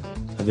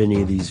 of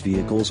any of these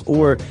vehicles,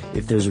 or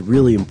if there's a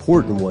really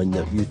important one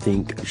that you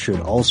think should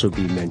also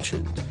be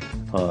mentioned.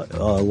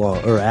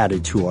 Along or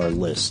added to our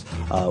list.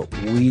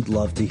 We'd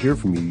love to hear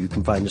from you. You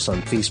can find us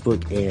on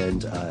Facebook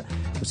and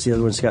what's the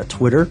other one? It's got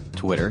Twitter.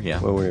 Twitter, yeah.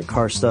 Where we're at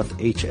Car Stuff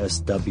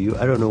HSW.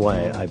 I don't know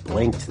why I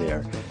blanked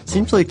there.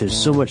 Seems like there's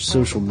so much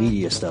social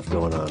media stuff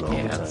going on all the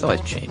time. Yeah, it's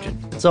always changing.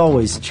 It's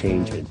always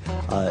changing.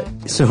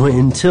 So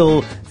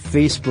until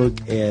Facebook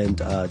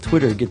and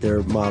Twitter get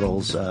their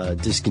models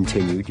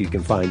discontinued, you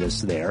can find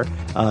us there.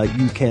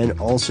 You can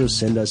also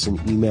send us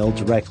an email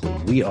directly.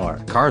 We are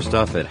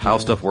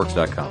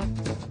carstuff@howstuffworks.com.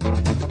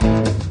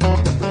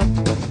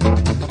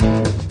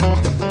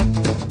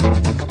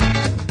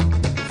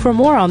 For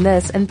more on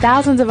this and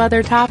thousands of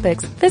other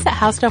topics, visit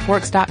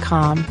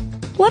howstuffworks.com.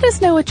 Let us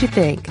know what you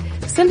think.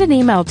 Send an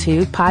email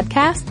to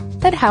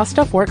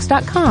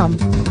podcast@howstuffworks.com.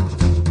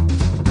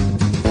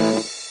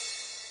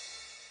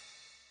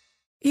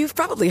 You've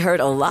probably heard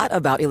a lot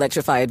about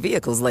electrified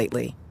vehicles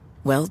lately.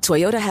 Well,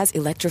 Toyota has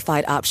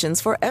electrified options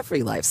for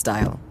every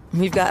lifestyle.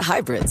 We've got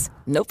hybrids,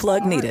 no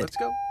plug needed. Let's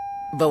go.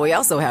 But we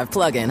also have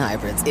plug-in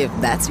hybrids, if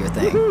that's your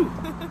thing.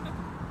 Woo-hoo.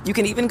 You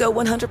can even go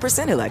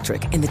 100%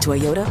 electric in the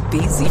Toyota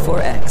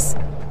BZ4X.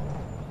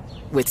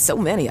 With so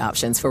many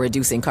options for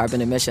reducing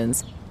carbon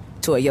emissions,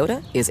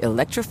 Toyota is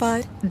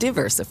electrified,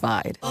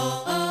 diversified.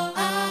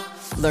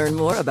 Learn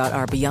more about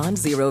our Beyond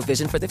Zero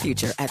vision for the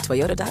future at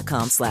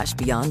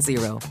toyota.com/Beyond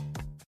Zero.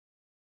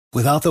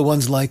 Without the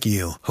ones like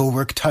you, who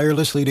work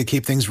tirelessly to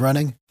keep things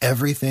running,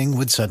 everything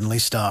would suddenly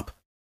stop.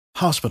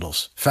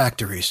 Hospitals,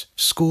 factories,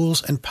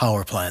 schools, and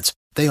power plants,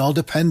 they all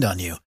depend on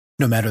you.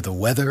 No matter the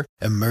weather,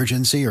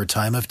 emergency, or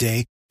time of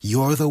day,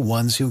 you're the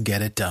ones who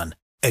get it done.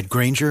 At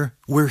Grainger,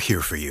 we're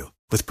here for you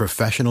with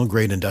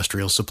professional-grade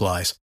industrial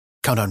supplies.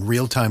 Count on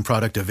real-time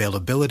product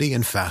availability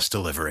and fast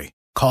delivery.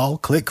 Call,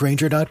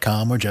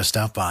 clickgrainger.com, or just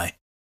stop by.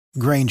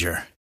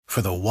 Grainger,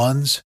 for the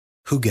ones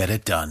who get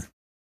it done.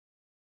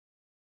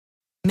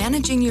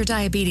 Managing your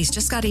diabetes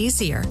just got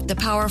easier. The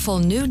powerful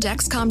new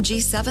Dexcom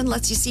G7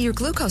 lets you see your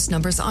glucose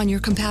numbers on your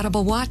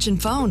compatible watch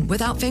and phone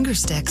without finger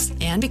sticks.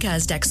 And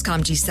because Dexcom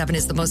G7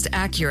 is the most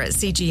accurate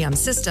CGM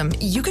system,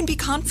 you can be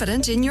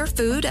confident in your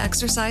food,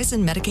 exercise,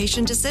 and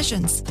medication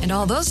decisions. And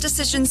all those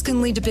decisions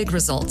can lead to big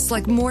results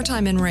like more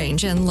time in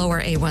range and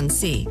lower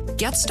A1C.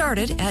 Get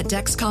started at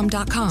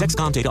Dexcom.com.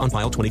 Dexcom data on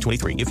file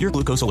 2023. If your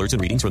glucose alerts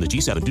and readings from the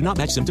G7 do not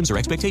match symptoms or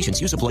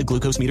expectations, use a blood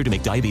glucose meter to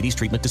make diabetes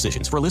treatment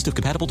decisions. For a list of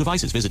compatible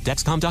devices, visit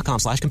Dexcom.com/compatibility.